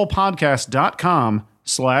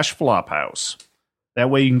audiblepodcast.com/Flophouse. That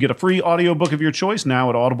way you can get a free audiobook of your choice now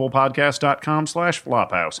at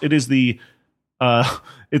audiblepodcast.com/Flophouse. It is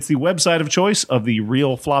it's the website of choice of the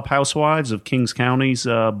Real Flop Housewives of Kings County's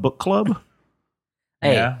book club.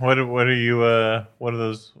 Hey. Yeah. What are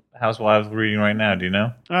those housewives reading right now? Do you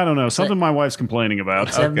know? I don't know. Something my wife's complaining about.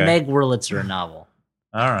 It's a Meg Wurlitzer novel.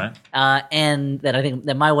 All right. And that I think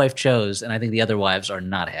that my wife chose, and I think the other wives are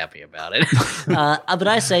not happy about it. But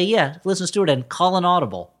I say, yeah, listen to Stuart and call an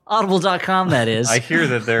Audible. Audible.com, that is. I hear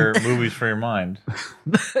that they're movies for your mind.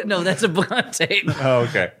 No, that's a book on tape. Oh,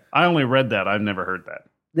 okay. I only read that. I've never heard that.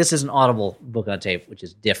 This is an Audible book on tape, which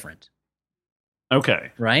is different.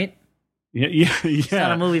 Okay. Right? Yeah. It's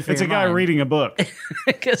not a movie for It's your a guy mind. reading a book.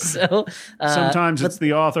 So, Sometimes it's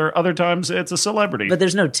the author. Other times it's a celebrity. But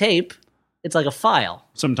there's no tape. It's like a file.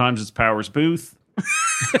 Sometimes it's Powers Booth.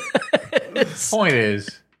 Point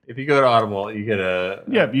is, if you go to Audible, you get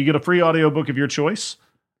you get a free audiobook of your choice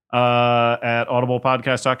at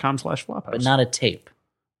audiblepodcast.com/Flophouse. But not a tape.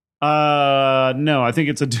 No, I think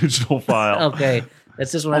it's a digital file. Okay.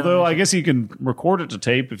 That's just what Although I guess you can record it to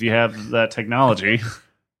tape if you have that technology.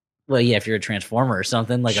 Well, yeah, if you're a Transformer or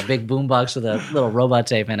something, like a big boombox with a little robot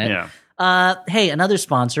tape in it. Yeah. Hey, another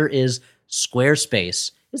sponsor is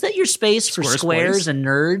Squarespace. Is that your space for squares and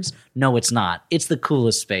nerds? No, it's not. It's the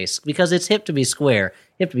coolest space because it's hip to be square.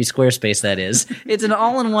 Hip to be Squarespace, that is. It's an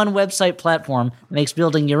all-in-one website platform that makes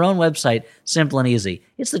building your own website simple and easy.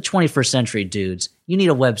 It's the 21st century, dudes. You need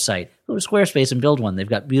a website. Go to Squarespace and build one. They've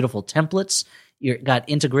got beautiful templates. You've got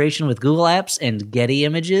integration with Google Apps and Getty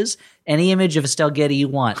Images. Any image of Estelle Getty you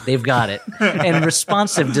want, they've got it. And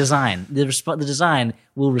responsive design. The design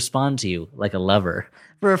will respond to you like a lover.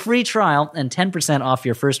 For a free trial and 10% off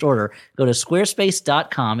your first order, go to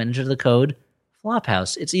squarespace.com and enter the code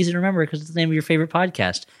Flophouse. It's easy to remember because it's the name of your favorite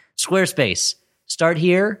podcast. Squarespace. Start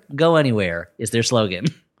here, go anywhere is their slogan.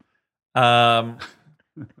 And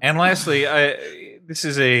lastly, this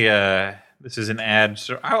is an ad.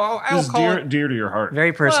 So I'll call it dear to your heart.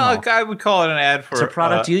 Very personal. Well, I would call it an ad for it's a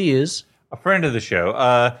product you use. A friend of the show.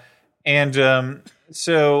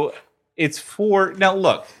 So it's for now.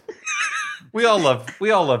 Look, we all love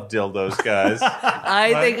dildos, guys.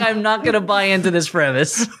 I think I'm not going to buy into this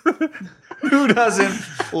premise. Who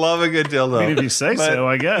doesn't love a good dildo? I mean, if you say so,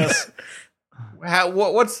 I guess.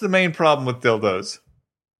 What's the main problem with dildos?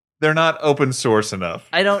 They're not open source enough.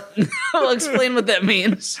 I don't know. Explain what that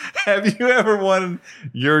means. Have you ever wanted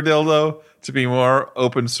your dildo to be more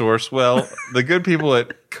open source? Well, the good people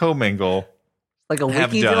at Commingle like a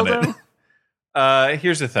have wiki done dildo? it.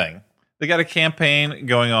 Here's the thing. They got a campaign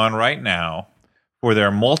going on right now for their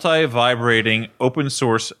multi-vibrating open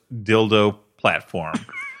source dildo platform,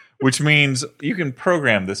 which means you can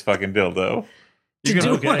program this fucking dildo. To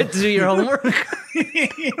do your homework?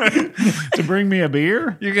 To bring me a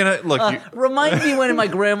beer? You're gonna look. Remind me when my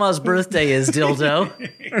grandma's birthday is, dildo.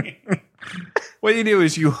 What you do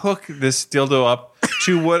is you hook this dildo up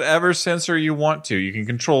to whatever sensor you want to. You can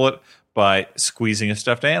control it by squeezing a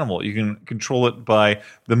stuffed animal. You can control it by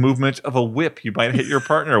the movement of a whip you might hit your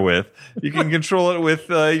partner with. You can control it with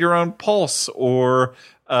your own pulse or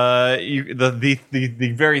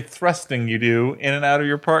the very thrusting you do in and out of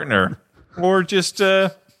your partner. Or just you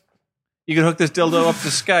can hook this dildo up to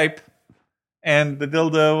Skype, and the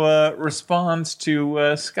dildo responds to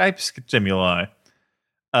Skype stimuli.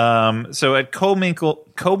 So at Commingle,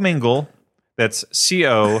 that's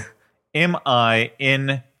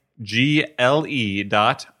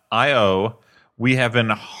COMINGLE.io, we have been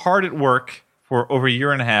hard at work for over a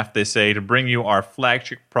year and a half, they say, to bring you our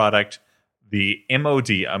flagship product, the MOD,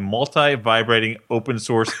 a multi-vibrating open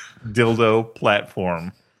source dildo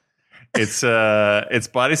platform. It's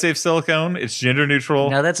body safe silicone. It's gender neutral.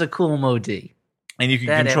 Now that's a cool MOD. And you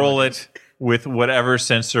can control it with whatever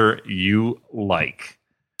sensor you like.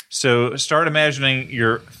 So start imagining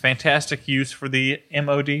your fantastic use for the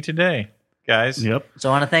MOD today, guys. Yep. So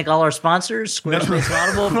I want to thank all our sponsors, Squarespace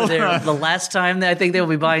and Audible, for the last time that I think they will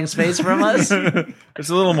be buying space from us. It's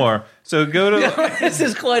a little more. So go to... This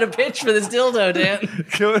is quite a pitch for this dildo, Dan.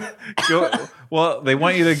 Go. Well, they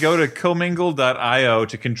want you to go to commingle.io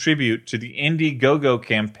to contribute to the Indiegogo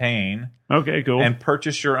campaign. Okay, cool. And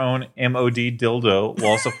purchase your own MOD dildo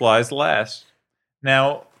while supplies last.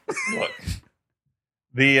 Now, look.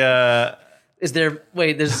 There's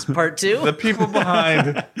part two? The people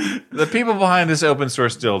behind this open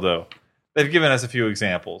source dildo, they've given us a few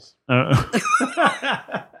examples.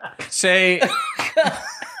 Say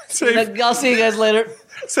I'll see you guys later.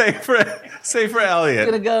 Say for Elliott.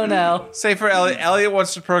 I'm gonna go now. Say for Elliott. Elliott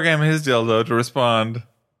wants to program his dildo to respond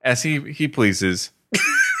as he pleases.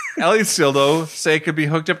 Elliott's dildo, say, could be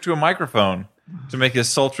hooked up to a microphone to make his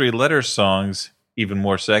sultry letter songs even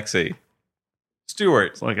more sexy.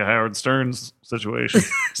 Stuart. It's like a Howard Stern's situation.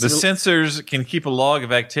 The sensors can keep a log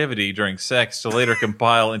of activity during sex to later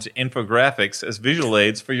compile into infographics as visual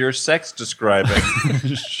aids for your sex describing.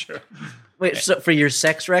 Sure. Wait, so for your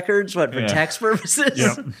sex records? What, for tax purposes?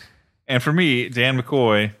 Yep. And for me, Dan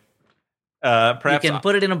McCoy, perhaps... You can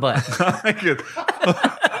put it in a butt. I could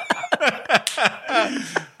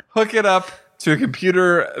hook it up to a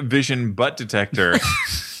computer vision butt detector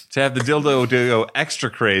to have the dildo go extra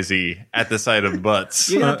crazy at the sight of butts.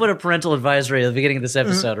 You're going to put a parental advisory at the beginning of this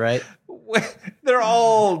episode, right? They've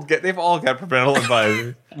all got parental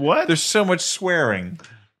advisory. What? There's so much swearing.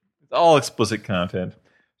 It's all explicit content.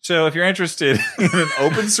 So if you're interested in an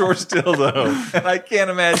open source dildo, and I can't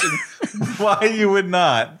imagine why you would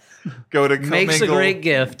not, go to Makes a great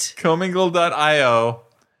gift. Commingle.io,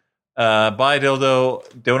 buy a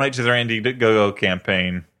dildo, donate to their Indiegogo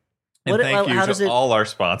campaign. And thank you to all our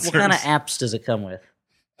sponsors. What kind of apps does it come with?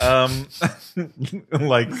 Like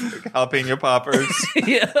jalapeno poppers.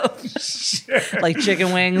 Yeah. Sure. Like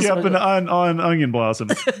chicken wings. Yep, and on onion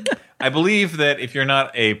blossoms. I believe that if you're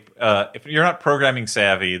not programming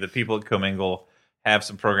savvy, the people at Commingle have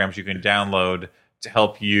some programs you can download to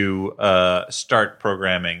help you start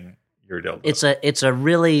programming your dildo. It's a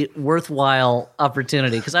really worthwhile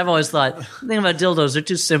opportunity because I've always thought the thing about dildos, they're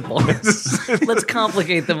too simple. Let's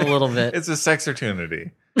complicate them a little bit. It's a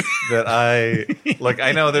sexertunity that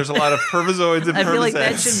I know there's a lot of pervisoids and I feel like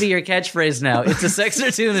that pervisets. should be your catchphrase now. It's a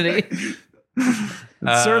sexertunity.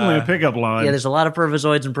 It's certainly a pickup line. Yeah, there's a lot of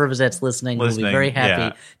pervisoids and pervisets listening who will be very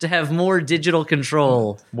happy to have more digital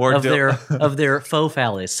control of their faux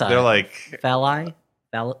phallus side. They're like, phalli?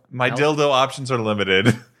 My dildo options are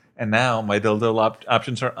limited, and now my dildo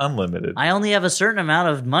options are unlimited. I only have a certain amount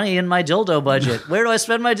of money in my dildo budget. Where do I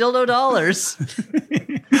spend my dildo dollars?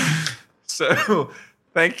 So,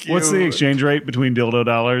 thank you. What's the exchange rate between dildo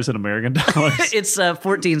dollars and American dollars? It's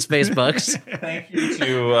 14 space bucks. Thank you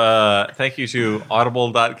to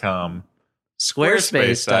audible.com,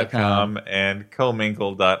 Squarespace.com, and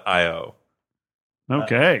commingle.io.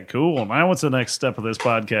 Okay, cool. Now what's the next step of this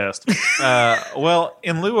podcast? Well,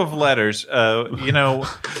 in lieu of letters,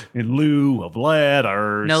 In lieu of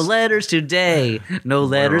letters. No letters today. No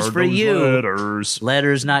letters for those you. Letters.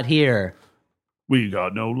 Letters not here. We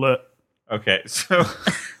got no okay, so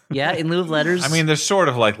Yeah, in lieu of letters. I mean, they're sort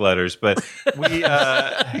of like letters, but we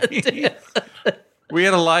we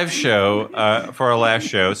had a live show for our last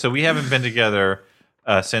show, so we haven't been together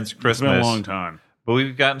since Christmas. It's been a long time. But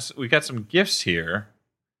we got some gifts here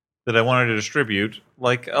that I wanted to distribute,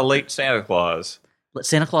 like a late Santa Claus.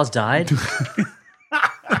 Santa Claus died?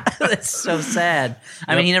 That's so sad.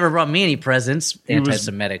 I mean, he never brought me any presents.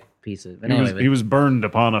 Anti-Semitic pieces. But He was burned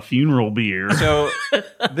upon a funeral bier. So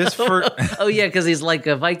this for oh yeah, because he's like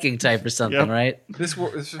a Viking type or something, Yep. right? this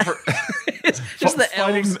is for It's just the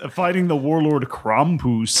elves. Fighting the warlord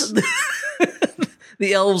Krampus.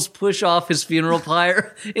 The elves push off his funeral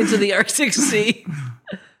pyre into the Arctic Sea.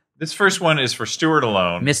 this first one is for Stuart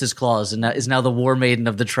alone. Mrs. Claus is now the war maiden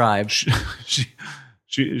of the tribe.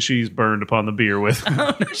 She's burned upon the bier with.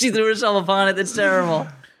 She threw herself upon it. That's terrible.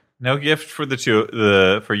 No gift for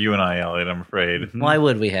for you and I, Elliott, I'm afraid. Why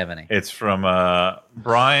would we have any? It's from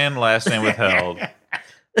Brian, last name withheld,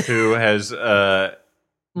 who has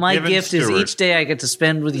My given gift is Stuart- each day I get to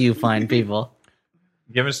spend with you fine people.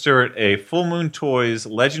 given Stuart a Full Moon Toys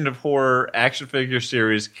Legend of Horror action figure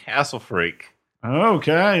series Castle Freak.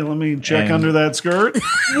 Okay, let me check And- under that skirt.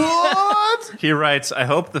 What? He writes, I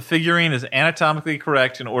hope the figurine is anatomically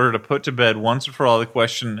correct in order to put to bed once and for all the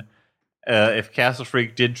question if Castle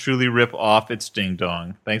Freak did truly rip off its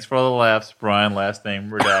ding-dong. Thanks for all the laughs, Brian, last name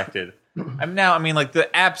redacted. The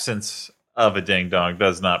absence of a ding-dong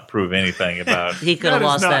does not prove anything about... He could have That is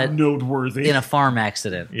lost not that noteworthy. in a farm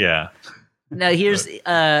accident. Yeah. Now here's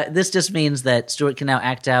this just means that Stuart can now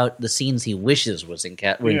act out the scenes he wishes was in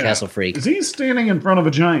Castle Freak. Is he standing in front of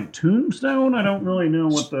a giant tombstone? I don't really know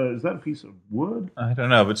is that a piece of wood? I don't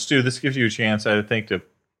know, but Stu, this gives you a chance, I think, to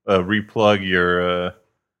replug your...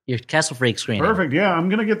 Your Castle Freak screening. Perfect. Yeah, I'm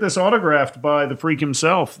gonna get this autographed by the Freak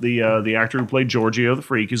himself. The actor who played Giorgio the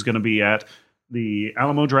Freak is going to be at the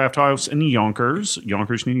Alamo Draft House in Yonkers,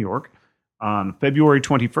 New York, on February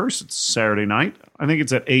 21st. It's Saturday night. I think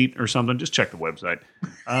it's at 8 or something. Just check the website.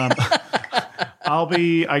 I'll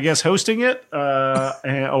be, I guess, hosting it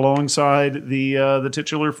alongside the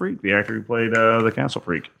titular Freak, the actor who played the Castle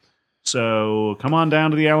Freak. So come on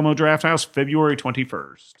down to the Alamo Draft House, February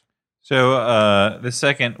 21st. So the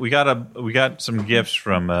second, we got some gifts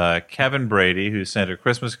from Kevin Brady, who sent a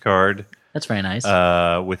Christmas card That's very nice.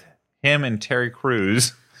 with him and Terry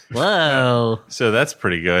Crews. Whoa. So that's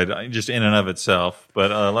pretty good, just in and of itself.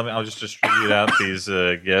 But I'll just distribute out these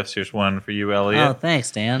gifts. Here's one for you, Elliott. Oh,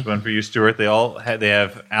 thanks, Dan. Here's one for you, Stuart. They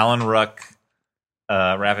have Alan Ruck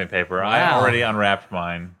wrapping paper. Wow. I already unwrapped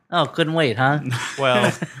mine. Oh, couldn't wait, huh?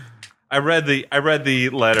 Well, I read the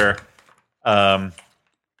letter, and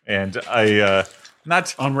I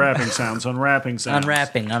not Unwrapping sounds. Unwrapping.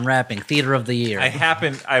 Theater of the Year.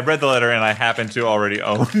 I read the letter and I happen to already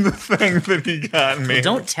own the thing that he got me.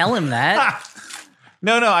 Don't tell him that.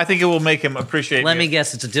 No, I think it will make him appreciate. Let me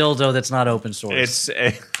guess, it's a dildo that's not open source.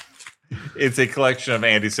 It's a collection of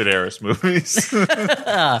Andy Sedaris movies.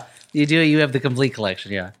 You have the complete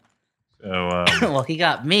collection, yeah. So Well, he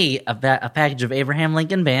got me a package of Abraham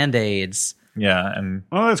Lincoln Band-Aids. yeah, and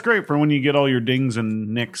Well, that's great for when you get all your dings and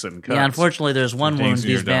nicks and cuts. Yeah, unfortunately, there's one Things wound in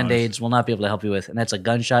your these Band-Aids will not be able to help you with, and that's a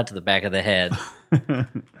gunshot to the back of the head.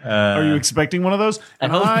 Are you expecting one of those? I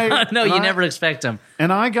hope not. No, you never expect them.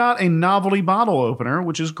 And I got a novelty bottle opener,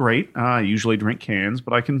 which is great. I usually drink cans,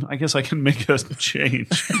 but I guess I can make a change.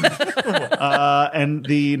 And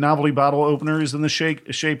the novelty bottle opener is in the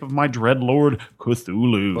shape of my dreadlord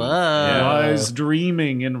Cthulhu. Whoa. Lies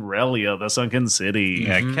dreaming in Relia, the sunken city.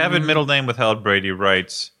 yeah, Kevin, middle name withheld, Brady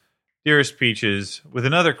writes, Dearest Peaches, with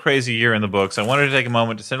another crazy year in the books, I wanted to take a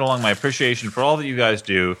moment to send along my appreciation for all that you guys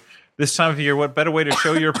do. This time of year, what better way to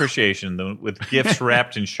show your appreciation than with gifts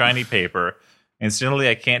wrapped in shiny paper? Incidentally,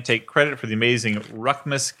 I can't take credit for the amazing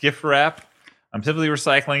Ruckmas gift wrap. I'm simply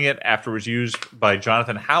recycling it after it was used by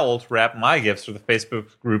Jonathan Howell to wrap my gifts for the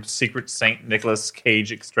Facebook group Secret St. Nicholas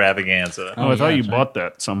Cage Extravaganza. I thought you bought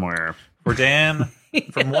that somewhere. For Dan,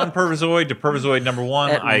 from one Pervisoid to Pervisoid number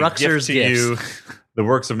 1, I gift to you the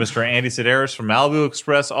works of Mr. Andy Sedaris from Malibu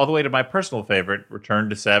Express all the way to my personal favorite, Return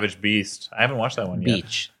to Savage Beast. I haven't watched that one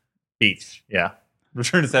yet. Beach, yeah.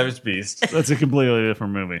 Return to Savage Beast. That's a completely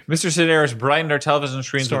different movie. Mr. Sedaris brightened our television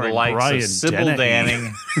screens with the likes Brian of Sybil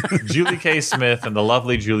Dennehy. Danning, Julie K. Smith, and the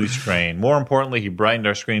lovely Julie Strain. More importantly, he brightened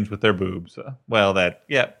our screens with their boobs.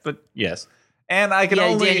 Yes. And I can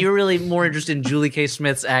only... Dan, you're really more interested in Julie K.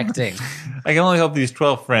 Smith's acting. I can only hope these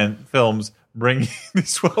 12 films bring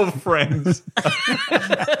these 12 friends.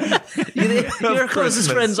 Your closest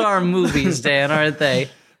friends are movies, Dan, aren't they?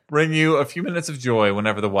 Bring you a few minutes of joy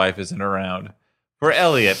whenever the wife isn't around. For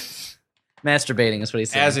Elliott, masturbating is what he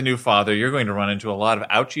said. As a new father, you're going to run into a lot of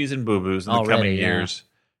ouchies and boo-boos in the coming years.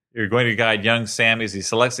 You're going to guide young Sam as he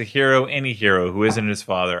selects a hero, any hero, who isn't his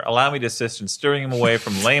father. Allow me to assist in steering him away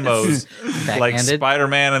from lame-os like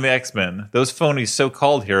Spider-Man and the X-Men. Those phony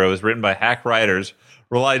so-called heroes written by hack writers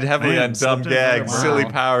relied heavily on dumb gags, silly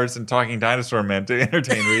powers, and talking dinosaur men to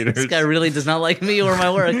entertain readers. This guy really does not like me or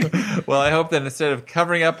my work. Well, I hope that instead of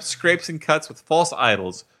covering up scrapes and cuts with false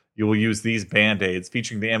idols, you will use these Band-Aids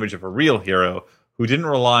featuring the image of a real hero who didn't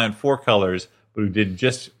rely on 4 colors, but who did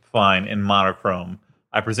just fine in monochrome.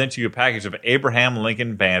 I present to you a package of Abraham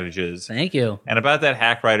Lincoln bandages. Thank you. And about that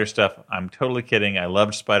hack writer stuff, I'm totally kidding. I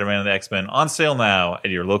loved Spider-Man and the X-Men. On sale now at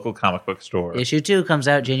your local comic book store. Issue 2 comes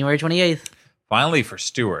out January 28th. Finally, for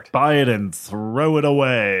Stuart. Buy it and throw it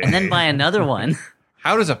away. And then buy another one.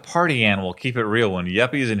 How does a party animal keep it real when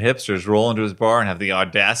yuppies and hipsters roll into his bar and have the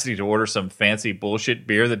audacity to order some fancy bullshit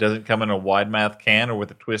beer that doesn't come in a wide-mouth can or with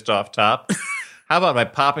a twist-off top? How about by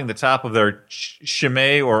popping the top of their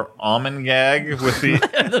chimay or almond gag with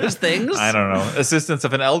the... those things? I don't know. Assistance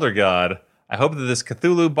of an elder god. I hope that this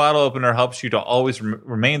Cthulhu bottle opener helps you to always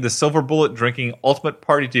remain the silver bullet drinking ultimate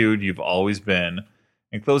party dude you've always been.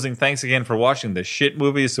 In closing, thanks again for watching the shit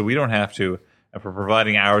movies so we don't have to, and for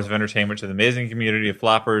providing hours of entertainment to the amazing community of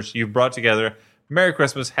floppers you've brought together. Merry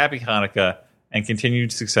Christmas, Happy Hanukkah, and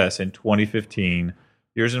continued success in 2015.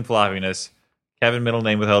 Yours in floppiness, Kevin, middle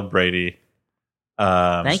name withheld, Brady.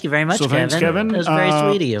 Thank you very much, Kevin. Thanks, Kevin. That was very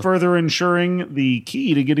sweet of you. Further ensuring the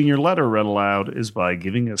key to getting your letter read aloud is by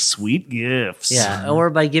giving us sweet gifts. Yeah, or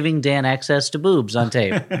by giving Dan access to boobs on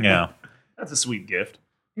tape. Yeah. That's a sweet gift.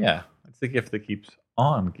 Yeah. It's the gift that keeps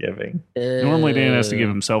on giving. Normally Dan has to give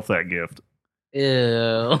himself that gift.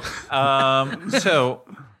 Ew. So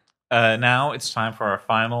now it's time for our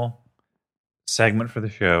final segment for the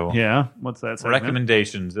show. Yeah? What's that segment?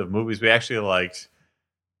 Recommendations of movies we actually liked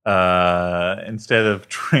instead of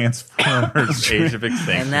Transformers Age of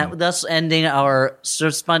Extinction. And that thus ending our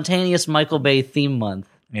spontaneous Michael Bay theme month.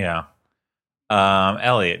 Yeah.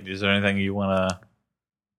 Elliott, is there anything you want to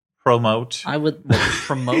promote? I would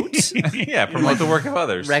promote? Yeah, promote the work of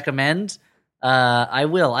others. Recommend? I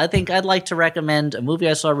will. I think I'd like to recommend a movie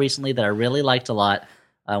I saw recently that I really liked a lot,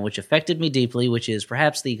 which affected me deeply, which is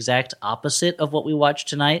perhaps the exact opposite of what we watched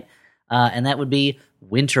tonight, and that would be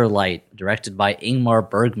Winterlight, directed by Ingmar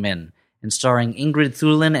Bergman, and starring Ingrid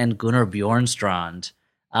Thulin and Gunnar Bjornstrand.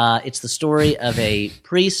 It's the story of a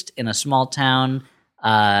priest in a small town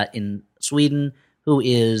in Sweden who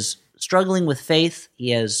is struggling with faith. He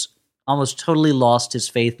has almost totally lost his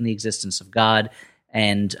faith in the existence of God,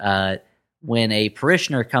 and when a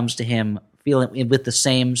parishioner comes to him feeling with the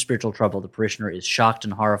same spiritual trouble, the parishioner is shocked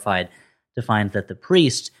and horrified to find that the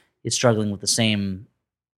priest is struggling with the same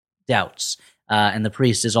doubts. And the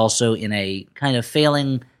priest is also in a kind of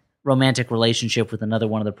failing romantic relationship with another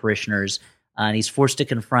one of the parishioners, and he's forced to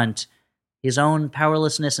confront his own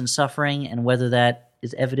powerlessness and suffering and whether that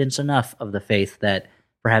is evidence enough of the faith that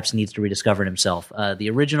perhaps he needs to rediscover in himself. The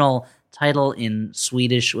original title in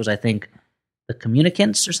Swedish was, I think, The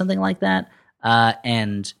Communicants or something like that,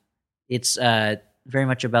 and it's very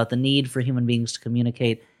much about the need for human beings to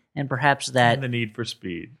communicate, and perhaps that and the need for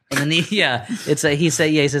speed. And the need, yeah, it's he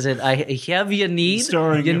says it. I have your need,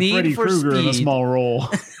 starring your need Freddy for Krueger speed. in a small role.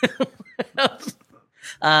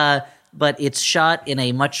 But it's shot in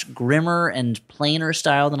a much grimmer and plainer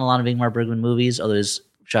style than a lot of Ingmar Bergman movies, although it's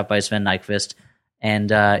shot by Sven Nykvist.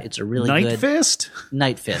 And it's a really Night good... Fist?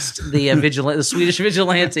 Night Fist. The Swedish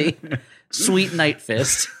vigilante. Sweet Night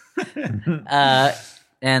Fist.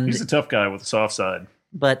 And he's a tough guy with a soft side.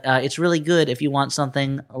 but it's really good if you want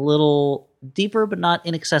something a little deeper but not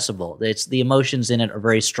inaccessible. It's the emotions in it are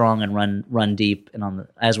very strong and run deep and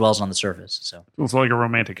as well as on the surface. So it's like a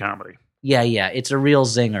romantic comedy. Yeah, it's a real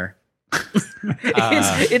zinger.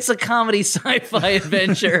 It's a comedy sci-fi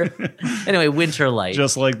adventure. Anyway, Winter Light.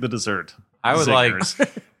 Just like the dessert. I would Zingers.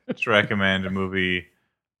 like to recommend a movie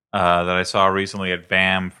that I saw recently at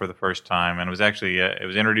Bayhem for the first time, and it was actually it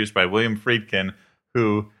was introduced by William Friedkin,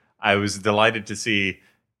 who I was delighted to see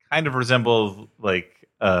kind of resembled like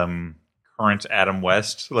current Adam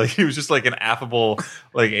West. Like he was just like an affable,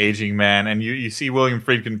 like aging man, and you see William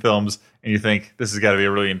Friedkin films and you think this has got to be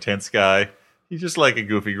a really intense guy. He's just like a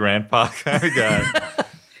goofy grandpa kind of guy.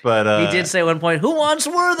 But he did say at one point, "Who wants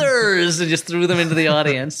Werthers?" and just threw them into the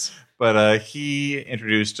audience. But he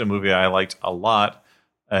introduced a movie I liked a lot,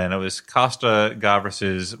 and it was Costa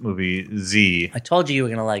Gavras's movie Z. I told you were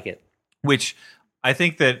going to like it. Which I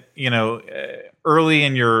think that, early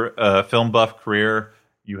in your film buff career,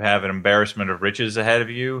 you have an embarrassment of riches ahead of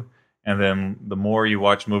you, and then the more you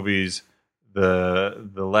watch movies, the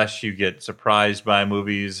less you get surprised by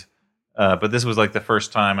movies. But this was like the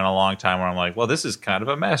first time in a long time where I'm like, well, this is kind of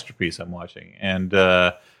a masterpiece I'm watching. And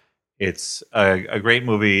it's a great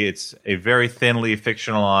movie. It's a very thinly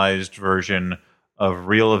fictionalized version of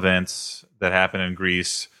real events that happened in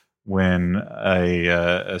Greece when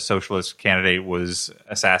a socialist candidate was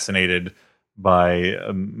assassinated by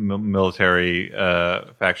a military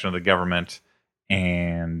faction of the government,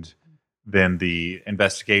 and then the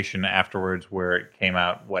investigation afterwards where it came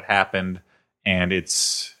out what happened. And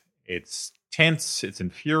it's tense, it's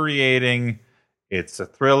infuriating, it's a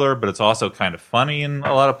thriller, but it's also kind of funny in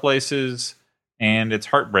a lot of places, and it's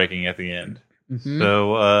heartbreaking at the end. Mm-hmm.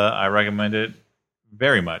 So I recommend it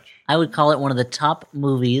very much. I would call it one of the top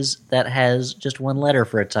movies that has just one letter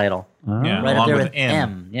for a title. Yeah, right up there with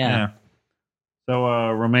M. Yeah. So,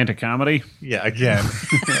 romantic comedy? Yeah, again.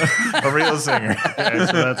 A real singer. Okay,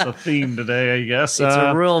 so that's a theme today, I guess. It's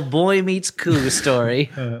a real boy meets coup story.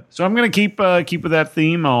 So I'm going to keep with that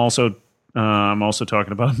theme. I'm also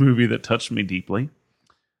talking about a movie that touched me deeply.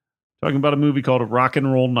 Talking about a movie called Rock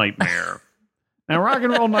and Roll Nightmare. Now, Rock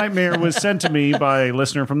and Roll Nightmare was sent to me by a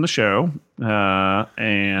listener from the show.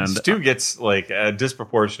 And Stu gets like a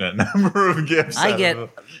disproportionate number of gifts. I get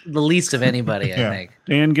the least of anybody, I think.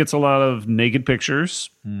 Dan gets a lot of naked pictures.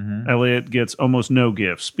 Mm-hmm. Elliott gets almost no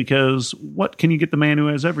gifts, because what can you get the man who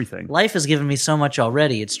has everything? Life has given me so much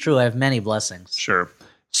already. It's true. I have many blessings. Sure.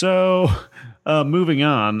 So, moving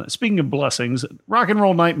on. Speaking of blessings, Rock and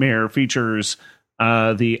Roll Nightmare features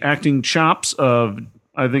the acting chops of,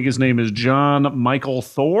 I think his name is John Michael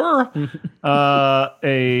Thor,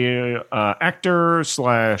 a actor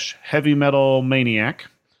 / heavy metal maniac.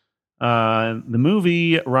 The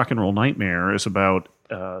movie Rock and Roll Nightmare is about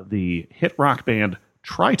the hit rock band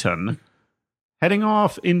Triton heading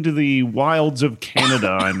off into the wilds of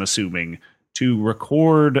Canada, I'm assuming, to work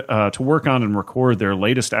on and record their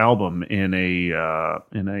latest album in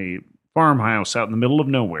a farmhouse out in the middle of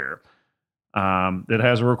nowhere that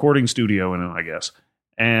has a recording studio in it, I guess.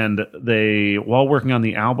 And while working on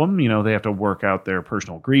the album, they have to work out their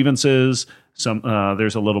personal grievances.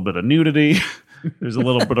 There's a little bit of nudity. There's a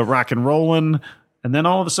little bit of rock and rolling. And then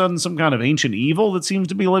all of a sudden, some kind of ancient evil that seems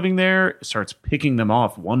to be living there starts picking them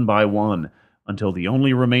off one by one until the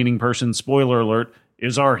only remaining person, spoiler alert,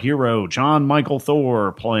 is our hero, John Michael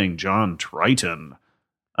Thor, playing John Triton.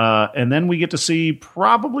 And then we get to see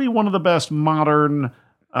probably one of the best modern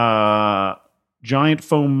giant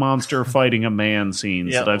foam monster fighting a man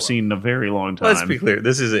scenes that I've seen in a very long time. Let's be clear.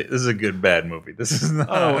 This is a good bad movie. This is not.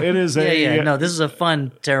 Oh, it is No, this is a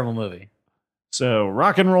fun, terrible movie. So,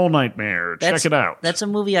 Rock and Roll Nightmare. Check it out. That's a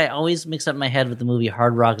movie I always mix up in my head with the movie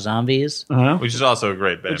Hard Rock Zombies. Which is also a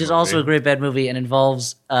great bad movie. Which is also a great bad movie and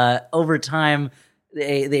involves, over time,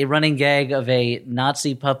 the running gag of a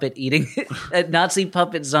Nazi puppet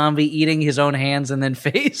zombie eating his own hands and then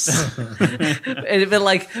face, and then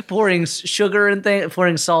like pouring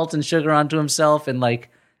salt and sugar onto himself, and like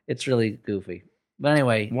it's really goofy. But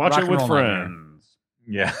anyway, watch it with friends.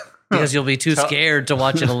 Yeah, because you'll be too scared to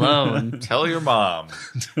watch it alone. Tell your mom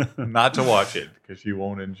not to watch it because she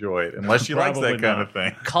won't enjoy it unless she likes that kind of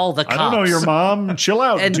thing. Call the cops. I don't know your mom. Chill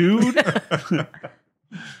out, dude.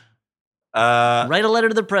 Write a letter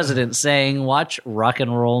to the president saying, watch Rock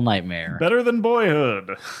and Roll Nightmare. Better than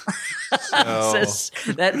Boyhood.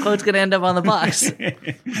 That quote's going to end up on the box.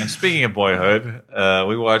 And speaking of Boyhood,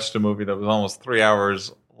 we watched a movie that was almost 3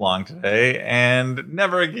 hours long today, and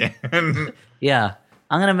never again. Yeah.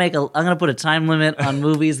 I'm going to put a time limit on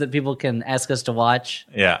movies that people can ask us to watch.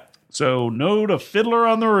 Yeah. So no to Fiddler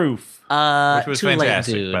on the Roof. Which was too late,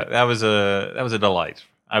 fantastic. dude. But that was a delight.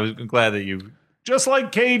 I was glad that you. Just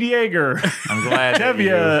like Cade Yeager, I'm glad that you.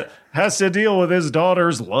 Tevye has to deal with his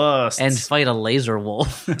daughter's lusts. And fight a laser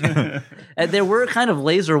wolf. And there were kind of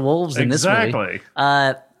laser wolves in this movie. Exactly.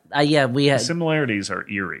 Yeah, we had Similarities are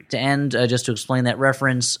eerie. to end just to explain that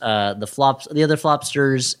reference. The other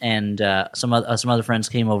Flopsters, and some other friends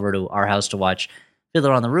came over to our house to watch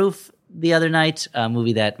Fiddler on the Roof the other night. A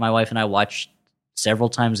movie that my wife and I watch several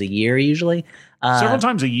times a year, usually. Several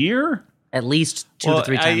times a year? At least two to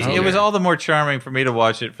three times. a It year. was all the more charming for me to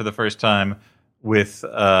watch it for the first time with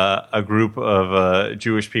a group of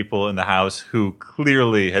Jewish people in the house who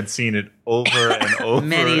clearly had seen it over and over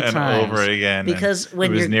Many and times. over again. Because and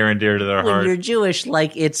when it was you're- near and dear to their when heart. you're Jewish,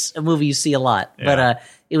 like, it's a movie you see a lot. Yeah. But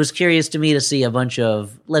it was curious to me to see a bunch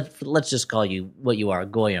of let's just call you what you are,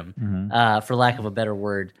 goyim, for lack of a better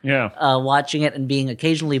word. Yeah. Watching it and being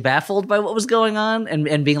occasionally baffled by what was going on,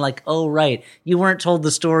 and being like, oh right, you weren't told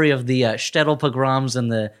the story of the shtetl pogroms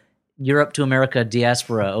and the Europe to America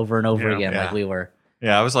diaspora over and over again like we were.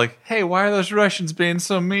 Yeah, I was like, hey, why are those Russians being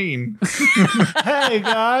so mean? Hey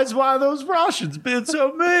guys, why are those Russians been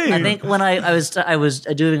so mean? I think when I was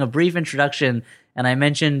doing a brief introduction and I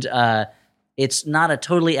mentioned it's not a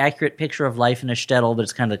totally accurate picture of life in a shtetl, but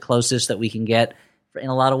it's kind of the closest that we can get in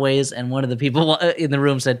a lot of ways. And one of the people in the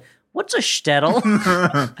room said, "What's a shtetl?"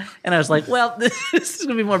 And I was like, "Well, this is going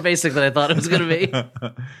to be more basic than I thought it was going to be."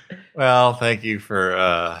 Well, thank you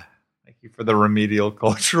for the remedial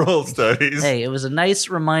cultural studies. Hey, it was a nice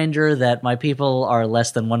reminder that my people are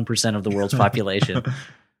less than 1% of the world's population.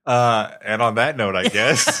 And on that note, I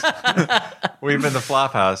guess we've been the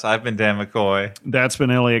Flophouse. I've been Dan McCoy. That's been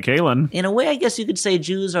Elliott Kalin. In a way, I guess you could say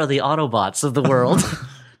Jews are the Autobots of the world.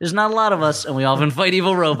 There's not a lot of us, and we often fight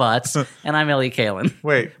evil robots. And I'm Elliott Kalin.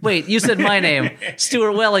 Wait, You said my name,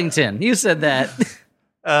 Stuart Wellington. You said that.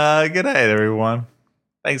 good night, everyone.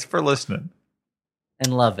 Thanks for listening.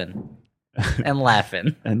 And loving. And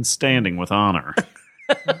laughing. And standing with honor.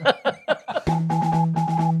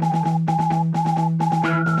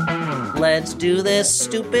 Let's do this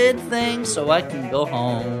stupid thing so I can go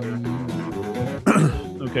home.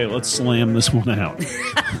 Okay, let's slam this one out.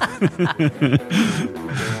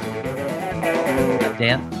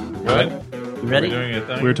 Dan, What? you ready? We're doing a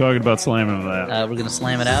thing? We were talking about slamming that. We're going to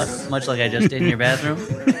slam it out, much like I just did in your bathroom.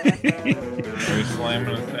 Are we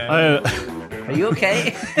slamming a thing? Are you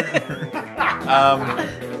okay?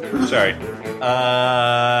 Sorry.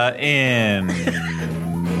 In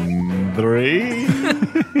 3,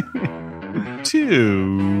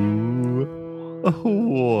 2,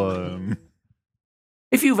 1.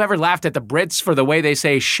 If you've ever laughed at the Brits for the way they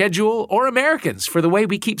say schedule, or Americans for the way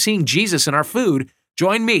we keep seeing Jesus in our food,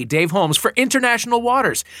 join me, Dave Holmes, for International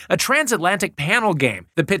Waters, a transatlantic panel game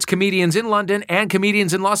that pits comedians in London and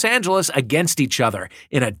comedians in Los Angeles against each other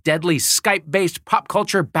in a deadly Skype-based pop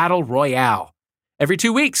culture battle royale. Every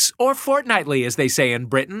 2 weeks, or fortnightly, as they say in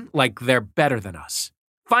Britain, like they're better than us.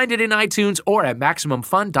 Find it in iTunes or at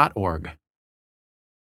MaximumFun.org.